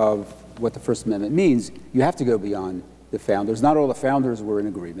of what the First Amendment means, you have to go beyond the founders. Not all the founders were in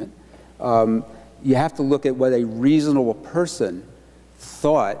agreement. You have to look at what a reasonable person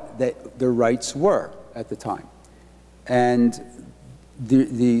thought that their rights were at the time. And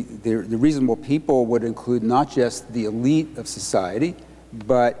the reasonable people would include not just the elite of society,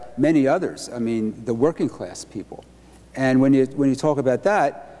 but many others. I mean, the working class people. And when you talk about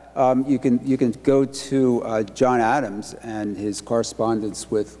that, you can go to John Adams and his correspondence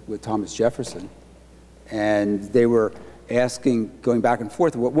with Thomas Jefferson, and they were asking, going back and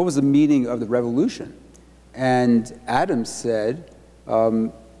forth, what was the meaning of the Revolution? And Adams said,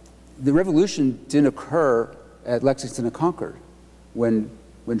 the Revolution didn't occur at Lexington and Concord when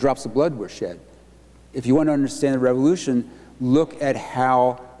drops of blood were shed. If you want to understand the Revolution, look at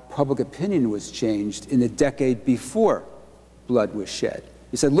how public opinion was changed in the decade before blood was shed.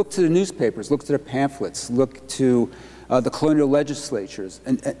 He said, look to the newspapers, look to the pamphlets, look to the colonial legislatures,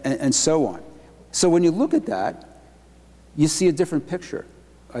 and so on. So when you look at that, you see a different picture,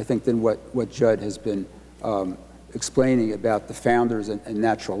 I think, than what Judd has been explaining about the founders and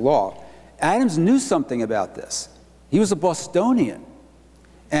natural law. Adams knew something about this. He was a Bostonian.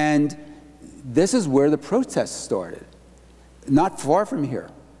 And this is where the protests started, not far from here.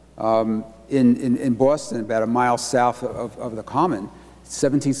 In Boston, about a mile south of the Common,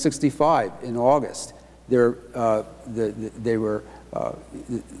 1765 in August,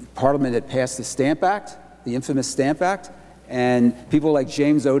 Parliament had passed the Stamp Act, the infamous Stamp Act, and people like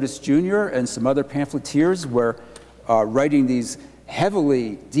James Otis Jr. and some other pamphleteers were writing these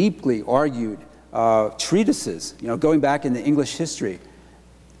heavily, deeply argued treatises, going back into English history,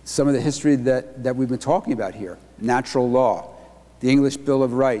 some of the history that we've been talking about here, natural law, the English Bill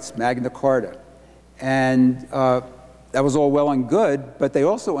of Rights, Magna Carta, and that was all well and good, but they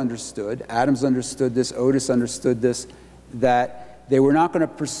also understood, Adams understood this, Otis understood this, that they were not going to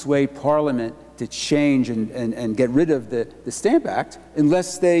persuade Parliament to change and get rid of the Stamp Act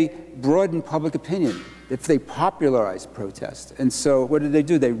unless they broadened public opinion, if they popularized protest. And so what did they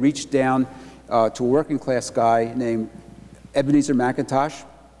do? They reached down to a working class guy named Ebenezer McIntosh,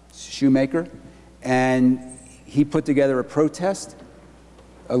 shoemaker, and he put together a protest,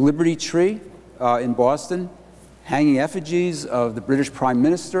 a Liberty Tree in Boston, hanging effigies of the British Prime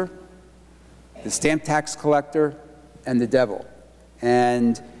Minister, the stamp tax collector, and the devil.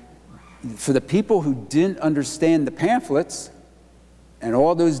 And for the people who didn't understand the pamphlets and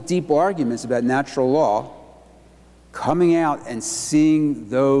all those deep arguments about natural law, coming out and seeing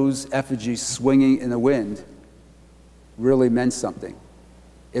those effigies swinging in the wind really meant something.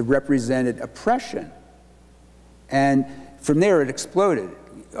 It represented oppression. And from there, it exploded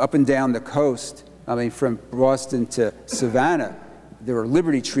up and down the coast. I mean, from Boston to Savannah, there were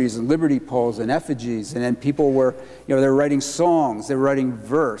liberty trees and liberty poles and effigies, and then people were, they were writing songs, they were writing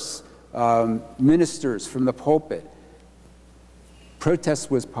verse, ministers from the pulpit.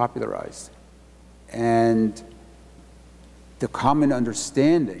 protest was popularized. And the common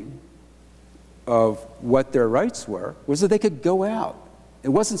understanding of what their rights were was that they could go out. It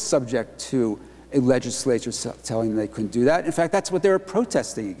wasn't subject to a legislature telling them they couldn't do that. In fact, that's what they were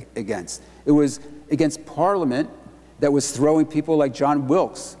protesting against. It was against Parliament that was throwing people like John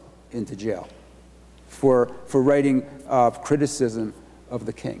Wilkes into jail for writing criticism of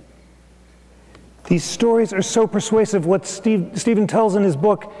the king. These stories are so persuasive. What Stephen tells in his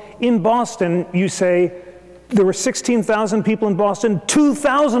book, in Boston, you say, there were 16,000 people in Boston.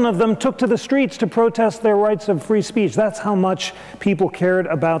 2,000 of them took to the streets to protest their rights of free speech. That's how much people cared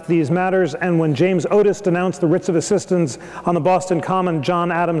about these matters. And when James Otis denounced the writs of assistance on the Boston Common,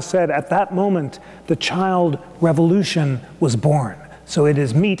 John Adams said, at that moment, the child revolution was born. So it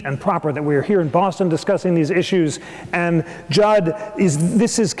is meet and proper that we are here in Boston discussing these issues. And Judd,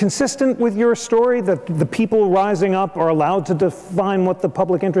 this is consistent with your story, that the people rising up are allowed to define what the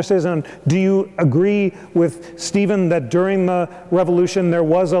public interest is? And do you agree with Stephen that during the revolution there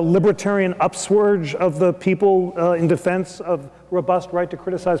was a libertarian upsurge of the people in defense of robust right to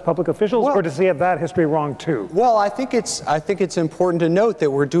criticize public officials, or does he have that history wrong too? Well, I think it's important to note that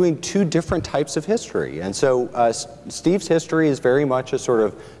we're doing two different types of history. And so Steve's history is very much a sort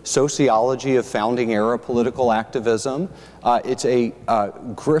of sociology of founding era political activism. It's a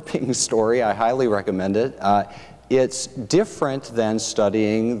gripping story. I highly recommend it. It's different than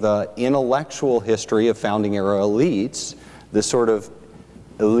studying the intellectual history of founding era elites, the sort of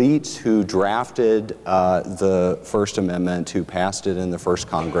elites who drafted the First Amendment, who passed it in the first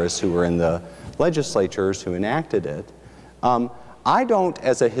Congress, who were in the legislatures who enacted it. I don't,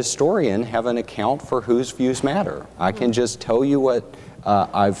 as a historian, have an account for whose views matter. I can just tell you what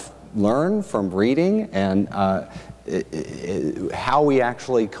I've learned from reading, and how we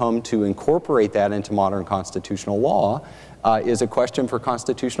actually come to incorporate that into modern constitutional law is a question for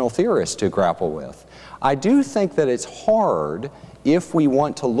constitutional theorists to grapple with. I do think that it's hard, if we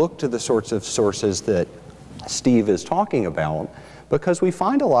want to look to the sorts of sources that Steve is talking about, because we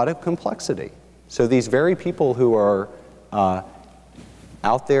find a lot of complexity. So these very people who are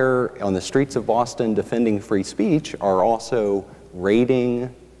out there on the streets of Boston defending free speech are also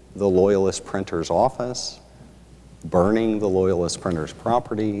raiding the Loyalist printer's office, burning the Loyalist printer's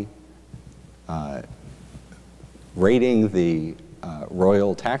property, raiding the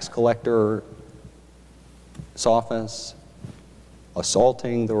royal tax collector's office,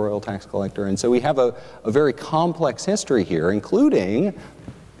 assaulting the royal tax collector. And so we have a very complex history here, including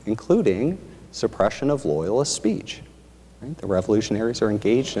suppression of Loyalist speech. Right? The revolutionaries are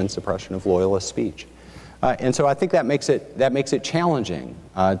engaged in suppression of Loyalist speech. And so I think that makes it challenging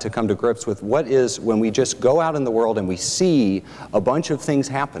to come to grips with what is, when we just go out in the world and we see a bunch of things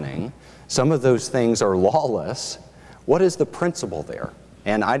happening, some of those things are lawless, what is the principle there?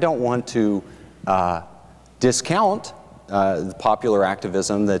 And I don't want to discount the popular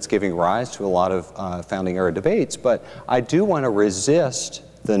activism that's giving rise to a lot of founding era debates, but I do want to resist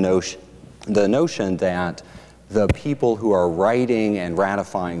the notion that the people who are writing and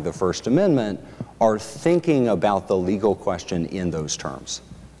ratifying the First Amendment are thinking about the legal question in those terms.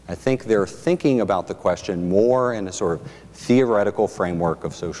 I think they're thinking about the question more in a sort of theoretical framework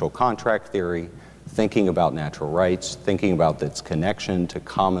of social contract theory, thinking about natural rights, thinking about its connection to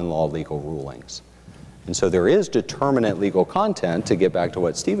common law legal rulings. And so there is determinate legal content, to get back to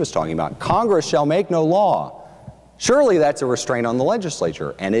what Steve was talking about. Congress shall make no law. Surely that's a restraint on the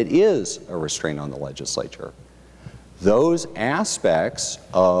legislature, and it is a restraint on the legislature. Those aspects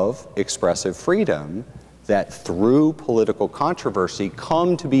of expressive freedom that through political controversy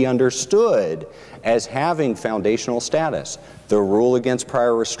come to be understood as having foundational status. The rule against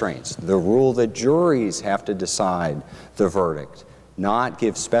prior restraints, the rule that juries have to decide the verdict, not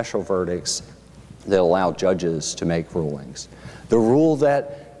give special verdicts that allow judges to make rulings. The rule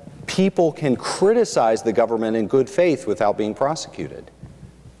that people can criticize the government in good faith without being prosecuted.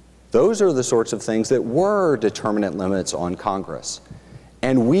 Those are the sorts of things that were determinate limits on Congress.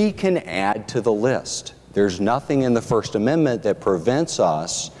 And we can add to the list. There's nothing in the First Amendment that prevents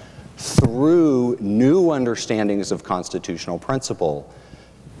us, through new understandings of constitutional principle,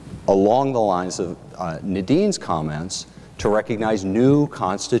 along the lines of Nadine's comments, to recognize new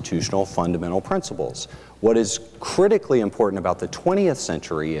constitutional fundamental principles. What is critically important about the 20th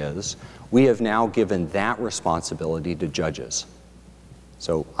century is we have now given that responsibility to judges.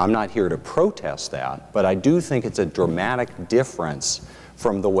 So I'm not here to protest that, but I do think it's a dramatic difference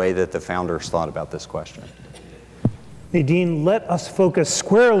from the way that the founders thought about this question. Nadine, let us focus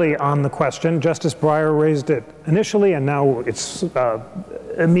squarely on the question. Justice Breyer raised it initially, and now it's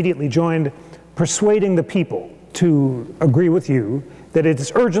immediately joined, persuading the people. to agree with you that it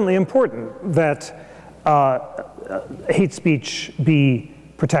is urgently important that hate speech be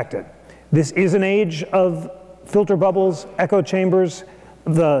protected. This is an age of filter bubbles, echo chambers.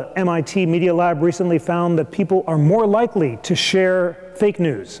 The MIT Media Lab recently found that people are more likely to share fake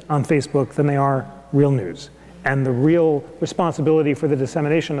news on Facebook than they are real news. And the real responsibility for the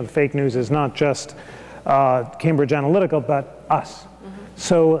dissemination of fake news is not just Cambridge Analytica, but us.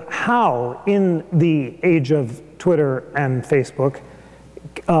 So how, in the age of Twitter and Facebook,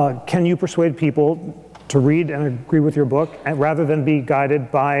 can you persuade people to read and agree with your book, and rather than be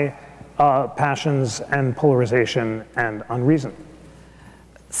guided by passions and polarization and unreason?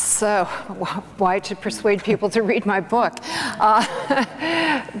 So, why to persuade people to read my book?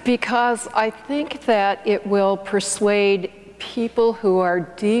 Because I think that it will persuade people who are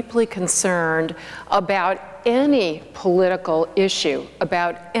deeply concerned about any political issue,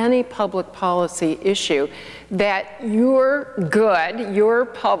 about any public policy issue, that your good, your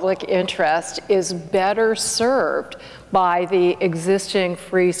public interest is better served by the existing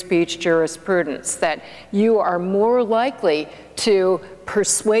free speech jurisprudence, that you are more likely to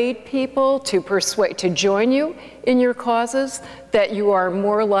persuade people to join you in your causes, that you are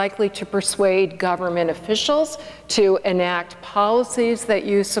more likely to persuade government officials to enact policies that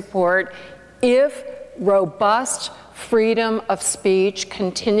you support if robust freedom of speech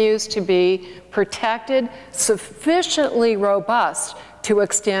continues to be protected, sufficiently robust to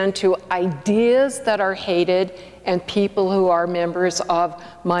extend to ideas that are hated and people who are members of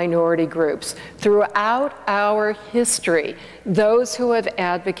minority groups. Throughout our history, those who have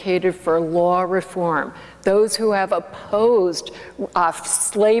advocated for law reform, those who have opposed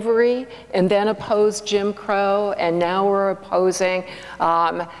slavery and then opposed Jim Crow, and now we're opposing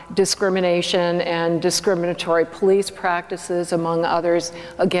discrimination and discriminatory police practices, among others,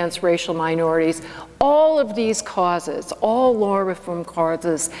 against racial minorities. All of these causes, all law reform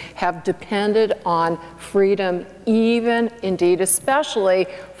causes, have depended on freedom, even, indeed, especially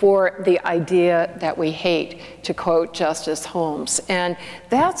for the idea that we hate, to quote Justice Holmes. And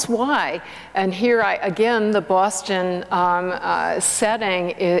that's why, and here again, the Boston setting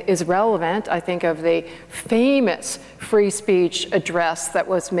is relevant. I think of the famous free speech address that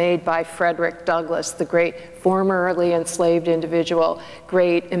was made by Frederick Douglass, the great formerly enslaved individual,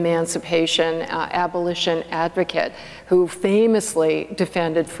 great emancipation, abolition advocate, who famously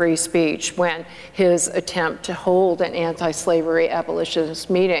defended free speech when his attempt to hold an anti-slavery abolitionist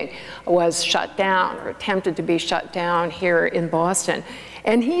meeting was shut down, or attempted to be shut down here in Boston.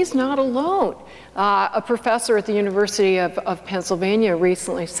 And he's not alone. A professor at the University of Pennsylvania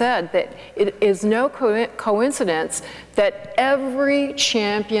recently said that it is no coincidence that every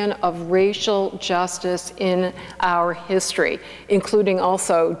champion of racial justice in our history, including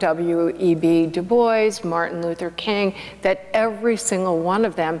also W.E.B. Du Bois, Martin Luther King, that every single one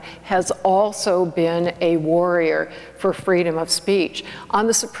of them has also been a warrior for freedom of speech. On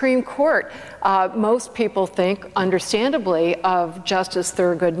the Supreme Court, most people think, understandably, of Justice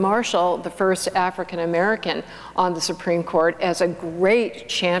Thurgood Marshall, the first African-American on the Supreme Court, as a great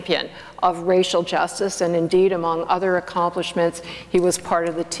champion of racial justice, and indeed, among other accomplishments, he was part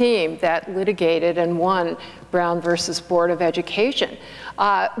of the team that litigated and won Brown versus Board of Education.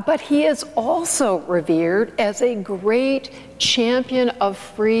 But he is also revered as a great champion of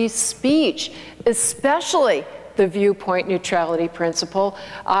free speech, especially the viewpoint neutrality principle.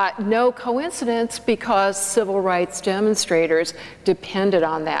 No coincidence, because civil rights demonstrators depended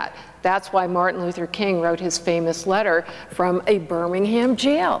on that. That's why Martin Luther King wrote his famous letter from a Birmingham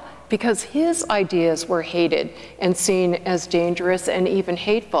jail, because his ideas were hated and seen as dangerous and even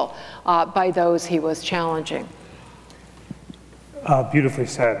hateful by those he was challenging. Beautifully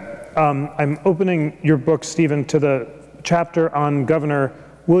said. I'm opening your book, Stephen, to the chapter on Governor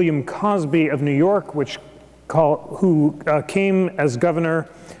William Cosby of New York, who came as governor,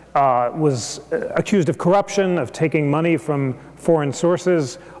 was accused of corruption, of taking money from foreign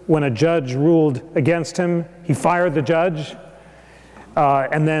sources. When a judge ruled against him, he fired the judge.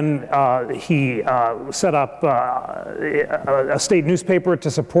 And then he set up a state newspaper to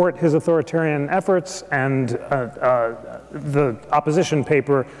support his authoritarian efforts, and the opposition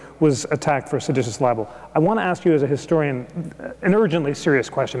paper was attacked for seditious libel. I want to ask you, as a historian, an urgently serious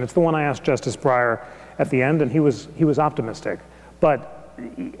question. It's the one I asked Justice Breyer at the end, and he was optimistic. But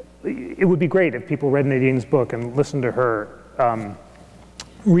it would be great if people read Nadine's book and listened to her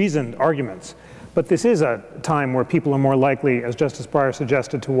reasoned arguments. But this is a time where people are more likely, as Justice Breyer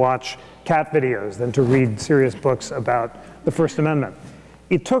suggested, to watch cat videos than to read serious books about the First Amendment.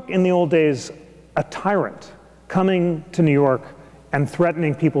 It took, in the old days, a tyrant coming to New York and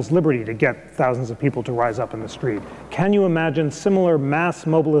threatening people's liberty to get thousands of people to rise up in the street. Can you imagine similar mass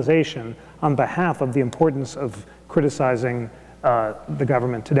mobilization on behalf of the importance of criticizing the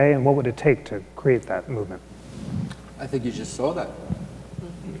government today, and what would it take to create that movement? I think you just saw that.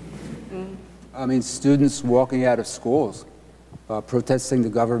 I mean, students walking out of schools, protesting the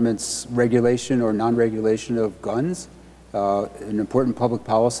government's regulation or non-regulation of guns, an important public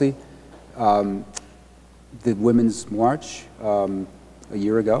policy. The Women's March a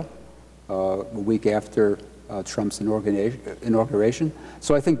year ago, a week after Trump's inauguration.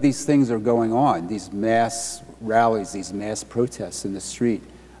 So I think these things are going on, these mass rallies, these mass protests in the street.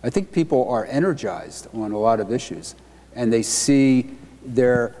 I think people are energized on a lot of issues, and they see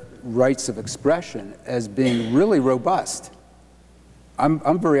their rights of expression as being really robust.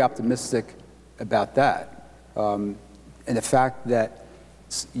 I'm very optimistic about that. And the fact that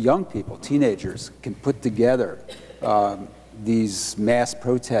young people, teenagers, can put together these mass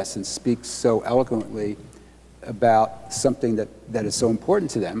protests and speak so eloquently about something that is so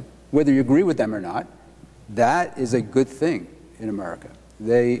important to them, whether you agree with them or not, that is a good thing in America.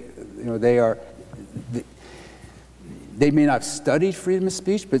 They may not have studied freedom of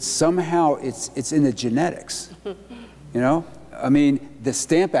speech, but somehow it's in the genetics. I mean, the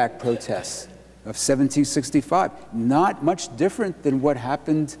Stamp Act protests of 1765, not much different than what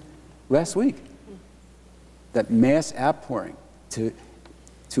happened last week. That mass outpouring to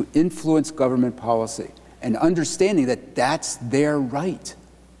influence government policy and understanding that that's their right.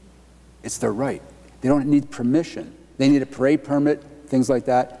 It's their right. They don't need permission. They need a parade permit, things like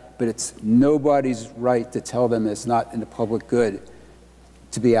that, but it's nobody's right to tell them it's not in the public good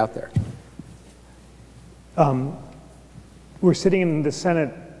to be out there. We're sitting in the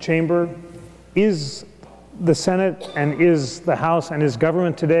Senate chamber. Is the Senate and is the House and is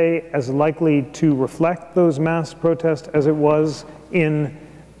government today as likely to reflect those mass protests as it was in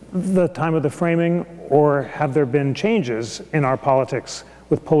the time of the framing, or have there been changes in our politics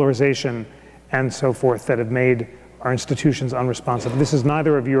with polarization and so forth that have made our institutions unresponsive? This is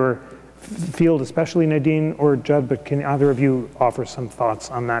neither of your field, especially Nadine or Judd, but can either of you offer some thoughts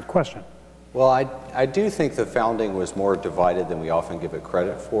on that question? Well, I do think the founding was more divided than we often give it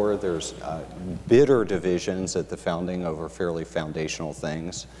credit for. There's bitter divisions at the founding over fairly foundational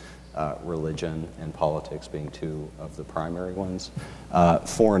things, religion and politics being two of the primary ones,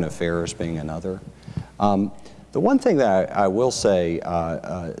 foreign affairs being another. The one thing that I will say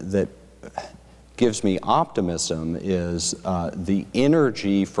that gives me optimism is the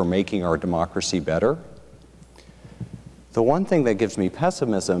energy for making our democracy better. The one thing that gives me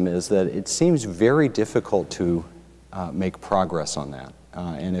pessimism is that it seems very difficult to make progress on that.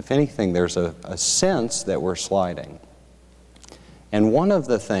 And if anything, there's a sense that we're sliding. And one of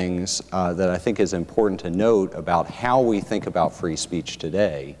the things that I think is important to note about how we think about free speech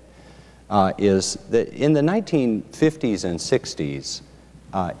today is that in the 1950s and 60s,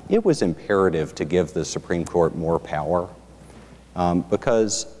 it was imperative to give the Supreme Court more power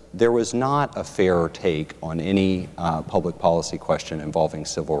because there was not a fair take on any public policy question involving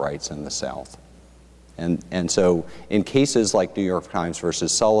civil rights in the South. And so in cases like New York Times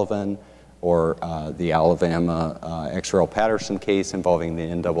versus Sullivan, or the Alabama X. Earl Patterson case involving the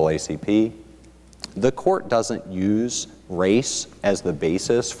NAACP, the court doesn't use race as the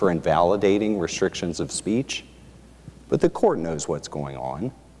basis for invalidating restrictions of speech, but the court knows what's going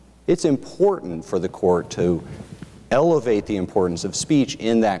on. It's important for the court to elevate the importance of speech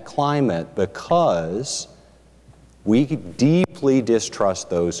in that climate because we deeply distrust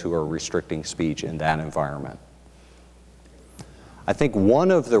those who are restricting speech in that environment. I think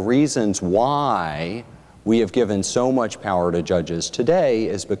one of the reasons why we have given so much power to judges today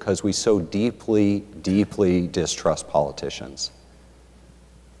is because we so deeply, deeply distrust politicians.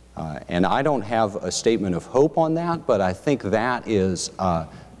 And I don't have a statement of hope on that, but I think that is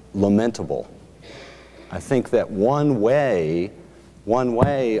lamentable. I think that one way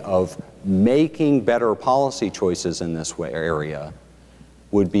of making better policy choices in this area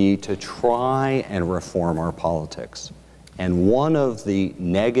would be to try and reform our politics. And one of the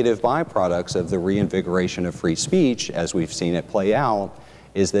negative byproducts of the reinvigoration of free speech, as we've seen it play out,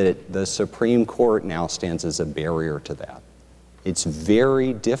 is that the Supreme Court now stands as a barrier to that. It's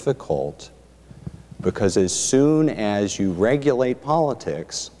very difficult because as soon as you regulate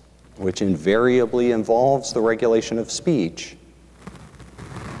politics, which invariably involves the regulation of speech,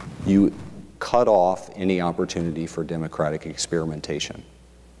 you cut off any opportunity for democratic experimentation.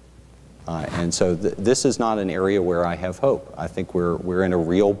 And so this is not an area where I have hope. I think we're in a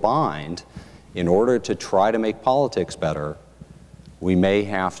real bind. In order to try to make politics better, we may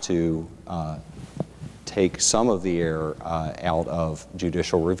have to take some of the air out of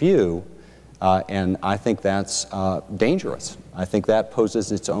judicial review, and I think that's dangerous. I think that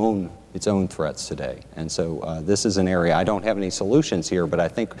poses its own threats today. And so this is an area, I don't have any solutions here, but I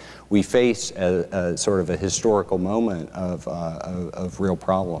think we face a sort of a historical moment of real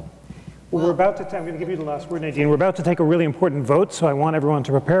problem. Well, we're about to, I'm going to give you the last word, Nadine. We're about to take a really important vote, so I want everyone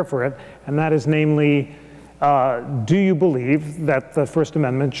to prepare for it, and that is namely, do you believe that the First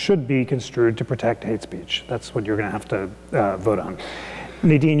Amendment should be construed to protect hate speech? That's what you're going to have to vote on.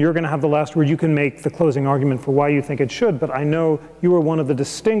 Nadine, you're going to have the last word. You can make the closing argument for why you think it should, but I know you are one of the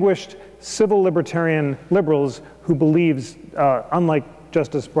distinguished civil libertarian liberals who believes, unlike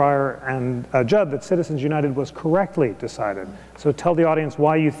Justice Breyer and Judd, that Citizens United was correctly decided. So tell the audience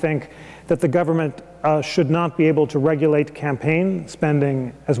why you think that the government should not be able to regulate campaign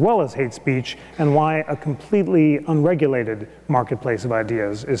spending as well as hate speech, and why a completely unregulated marketplace of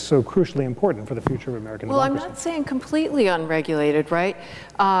ideas is so crucially important for the future of American democracy. Well, I'm not saying completely unregulated, right?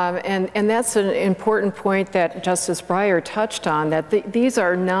 And that's an important point that Justice Breyer touched on, that these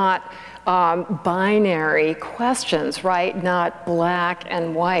are not binary questions, right? Not black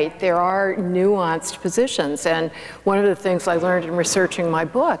and white. There are nuanced positions. And one of the things I learned in researching my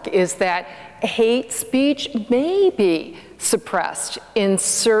book is that hate speech may be suppressed in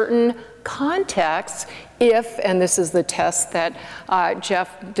certain contexts if, and this is the test that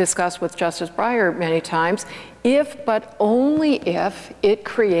Jeff discussed with Justice Breyer many times, if but only if it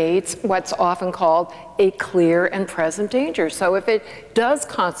creates what's often called a clear and present danger. So if it does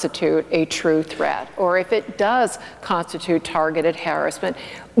constitute a true threat, or if it does constitute targeted harassment,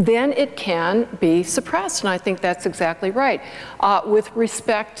 then it can be suppressed. And I think that's exactly right. With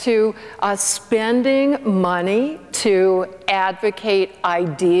respect to spending money to advocate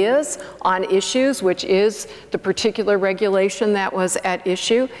ideas on issues, which is the particular regulation that was at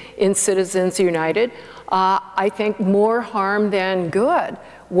issue in Citizens United, I think more harm than good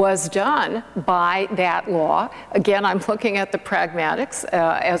was done by that law. Again, I'm looking at the pragmatics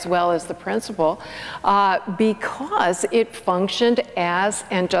as well as the principle, because it functioned as,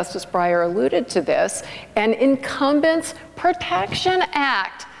 and Justice Breyer alluded to this, an Incumbents Protection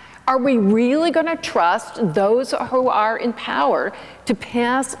Act. Are we really going to trust those who are in power to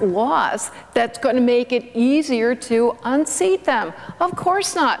pass laws that's going to make it easier to unseat them? Of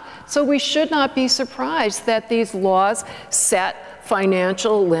course not. So we should not be surprised that these laws set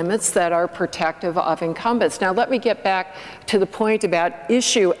financial limits that are protective of incumbents. Now, let me get back to the point about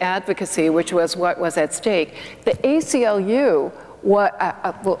issue advocacy, which was what was at stake. The ACLU,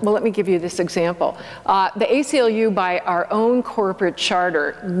 well, let me give you this example. The ACLU, by our own corporate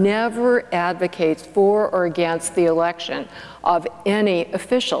charter, never advocates for or against the election of any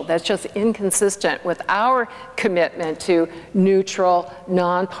official. That's just inconsistent with our commitment to neutral,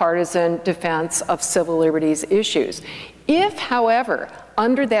 nonpartisan defense of civil liberties issues. If, however,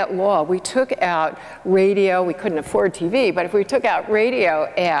 under that law, we took out radio, we couldn't afford TV, but if we took out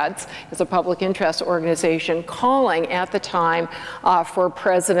radio ads as a public interest organization calling at the time for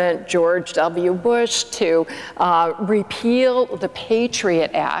President George W. Bush to repeal the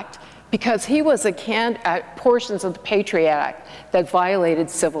Patriot Act, because he was portions of the Patriot Act that violated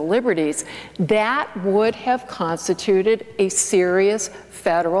civil liberties, that would have constituted a serious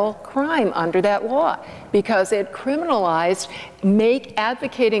federal crime under that law, because it criminalized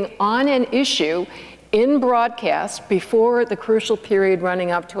advocating on an issue in broadcast before the crucial period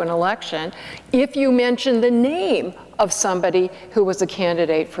running up to an election if you mention the name of somebody who was a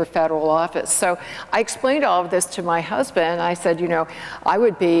candidate for federal office. So I explained all of this to my husband. I said, you know,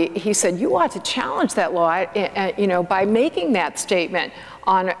 he said, you ought to challenge that law, you know, by making that statement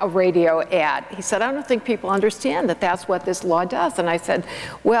on a radio ad. He said, I don't think people understand that that's what this law does. And I said,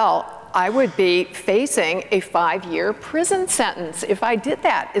 well, I would be facing a 5-year prison sentence if I did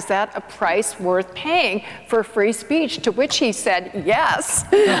that. Is that a price worth paying for free speech? To which he said, yes.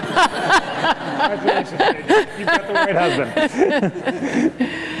 Congratulations. You've got the right husband.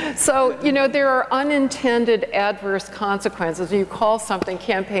 So, you know, there are unintended adverse consequences. You call something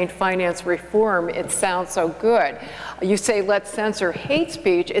campaign finance reform, it sounds so good. You say, let's censor hate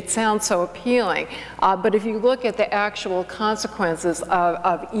speech, it sounds so appealing. But if you look at the actual consequences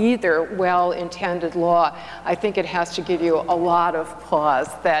of either well-intended law, I think it has to give you a lot of pause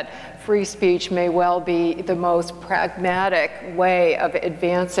that free speech may well be the most pragmatic way of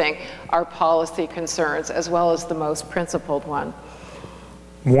advancing our policy concerns, as well as the most principled one.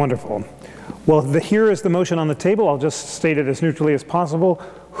 Wonderful. Well, here is the motion on the table. I'll just state it as neutrally as possible.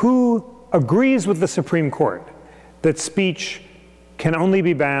 Who agrees with the Supreme Court that speech can only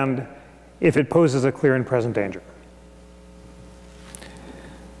be banned if it poses a clear and present danger?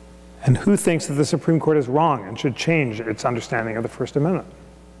 And who thinks that the Supreme Court is wrong and should change its understanding of the First Amendment?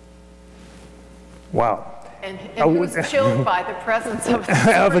 Wow. And who's chilled by the presence of the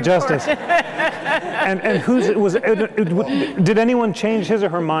Supreme of a justice. Court? and did anyone change his or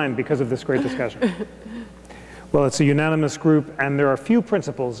her mind because of this great discussion? Well, it's a unanimous group, and there are few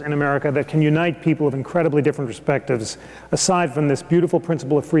principles in America that can unite people of incredibly different perspectives. Aside from this beautiful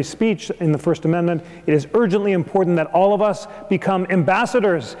principle of free speech in the First Amendment, it is urgently important that all of us become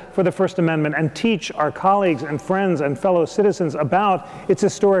ambassadors for the First Amendment and teach our colleagues and friends and fellow citizens about its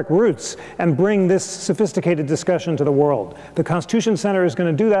historic roots and bring this sophisticated discussion to the world. The Constitution Center is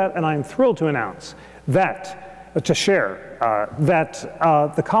going to do that, and I'm thrilled to announce that, the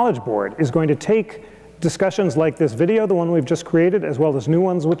College Board is going to take discussions like this video, the one we've just created, as well as new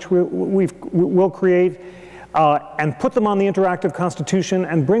ones which we'll create, and put them on the interactive Constitution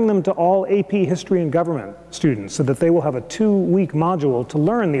and bring them to all AP History and Government students so that they will have a 2-week module to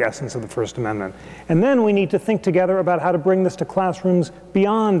learn the essence of the First Amendment. And then we need to think together about how to bring this to classrooms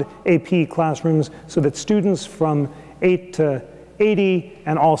beyond AP classrooms so that students from 8 to 80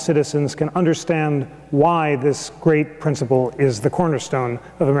 and all citizens can understand why this great principle is the cornerstone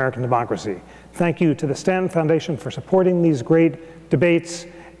of American democracy. Thank you to the Stanton Foundation for supporting these great debates.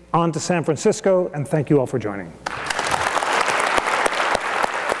 On to San Francisco, and thank you all for joining.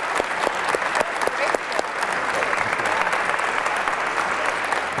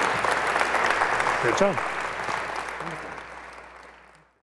 Great job.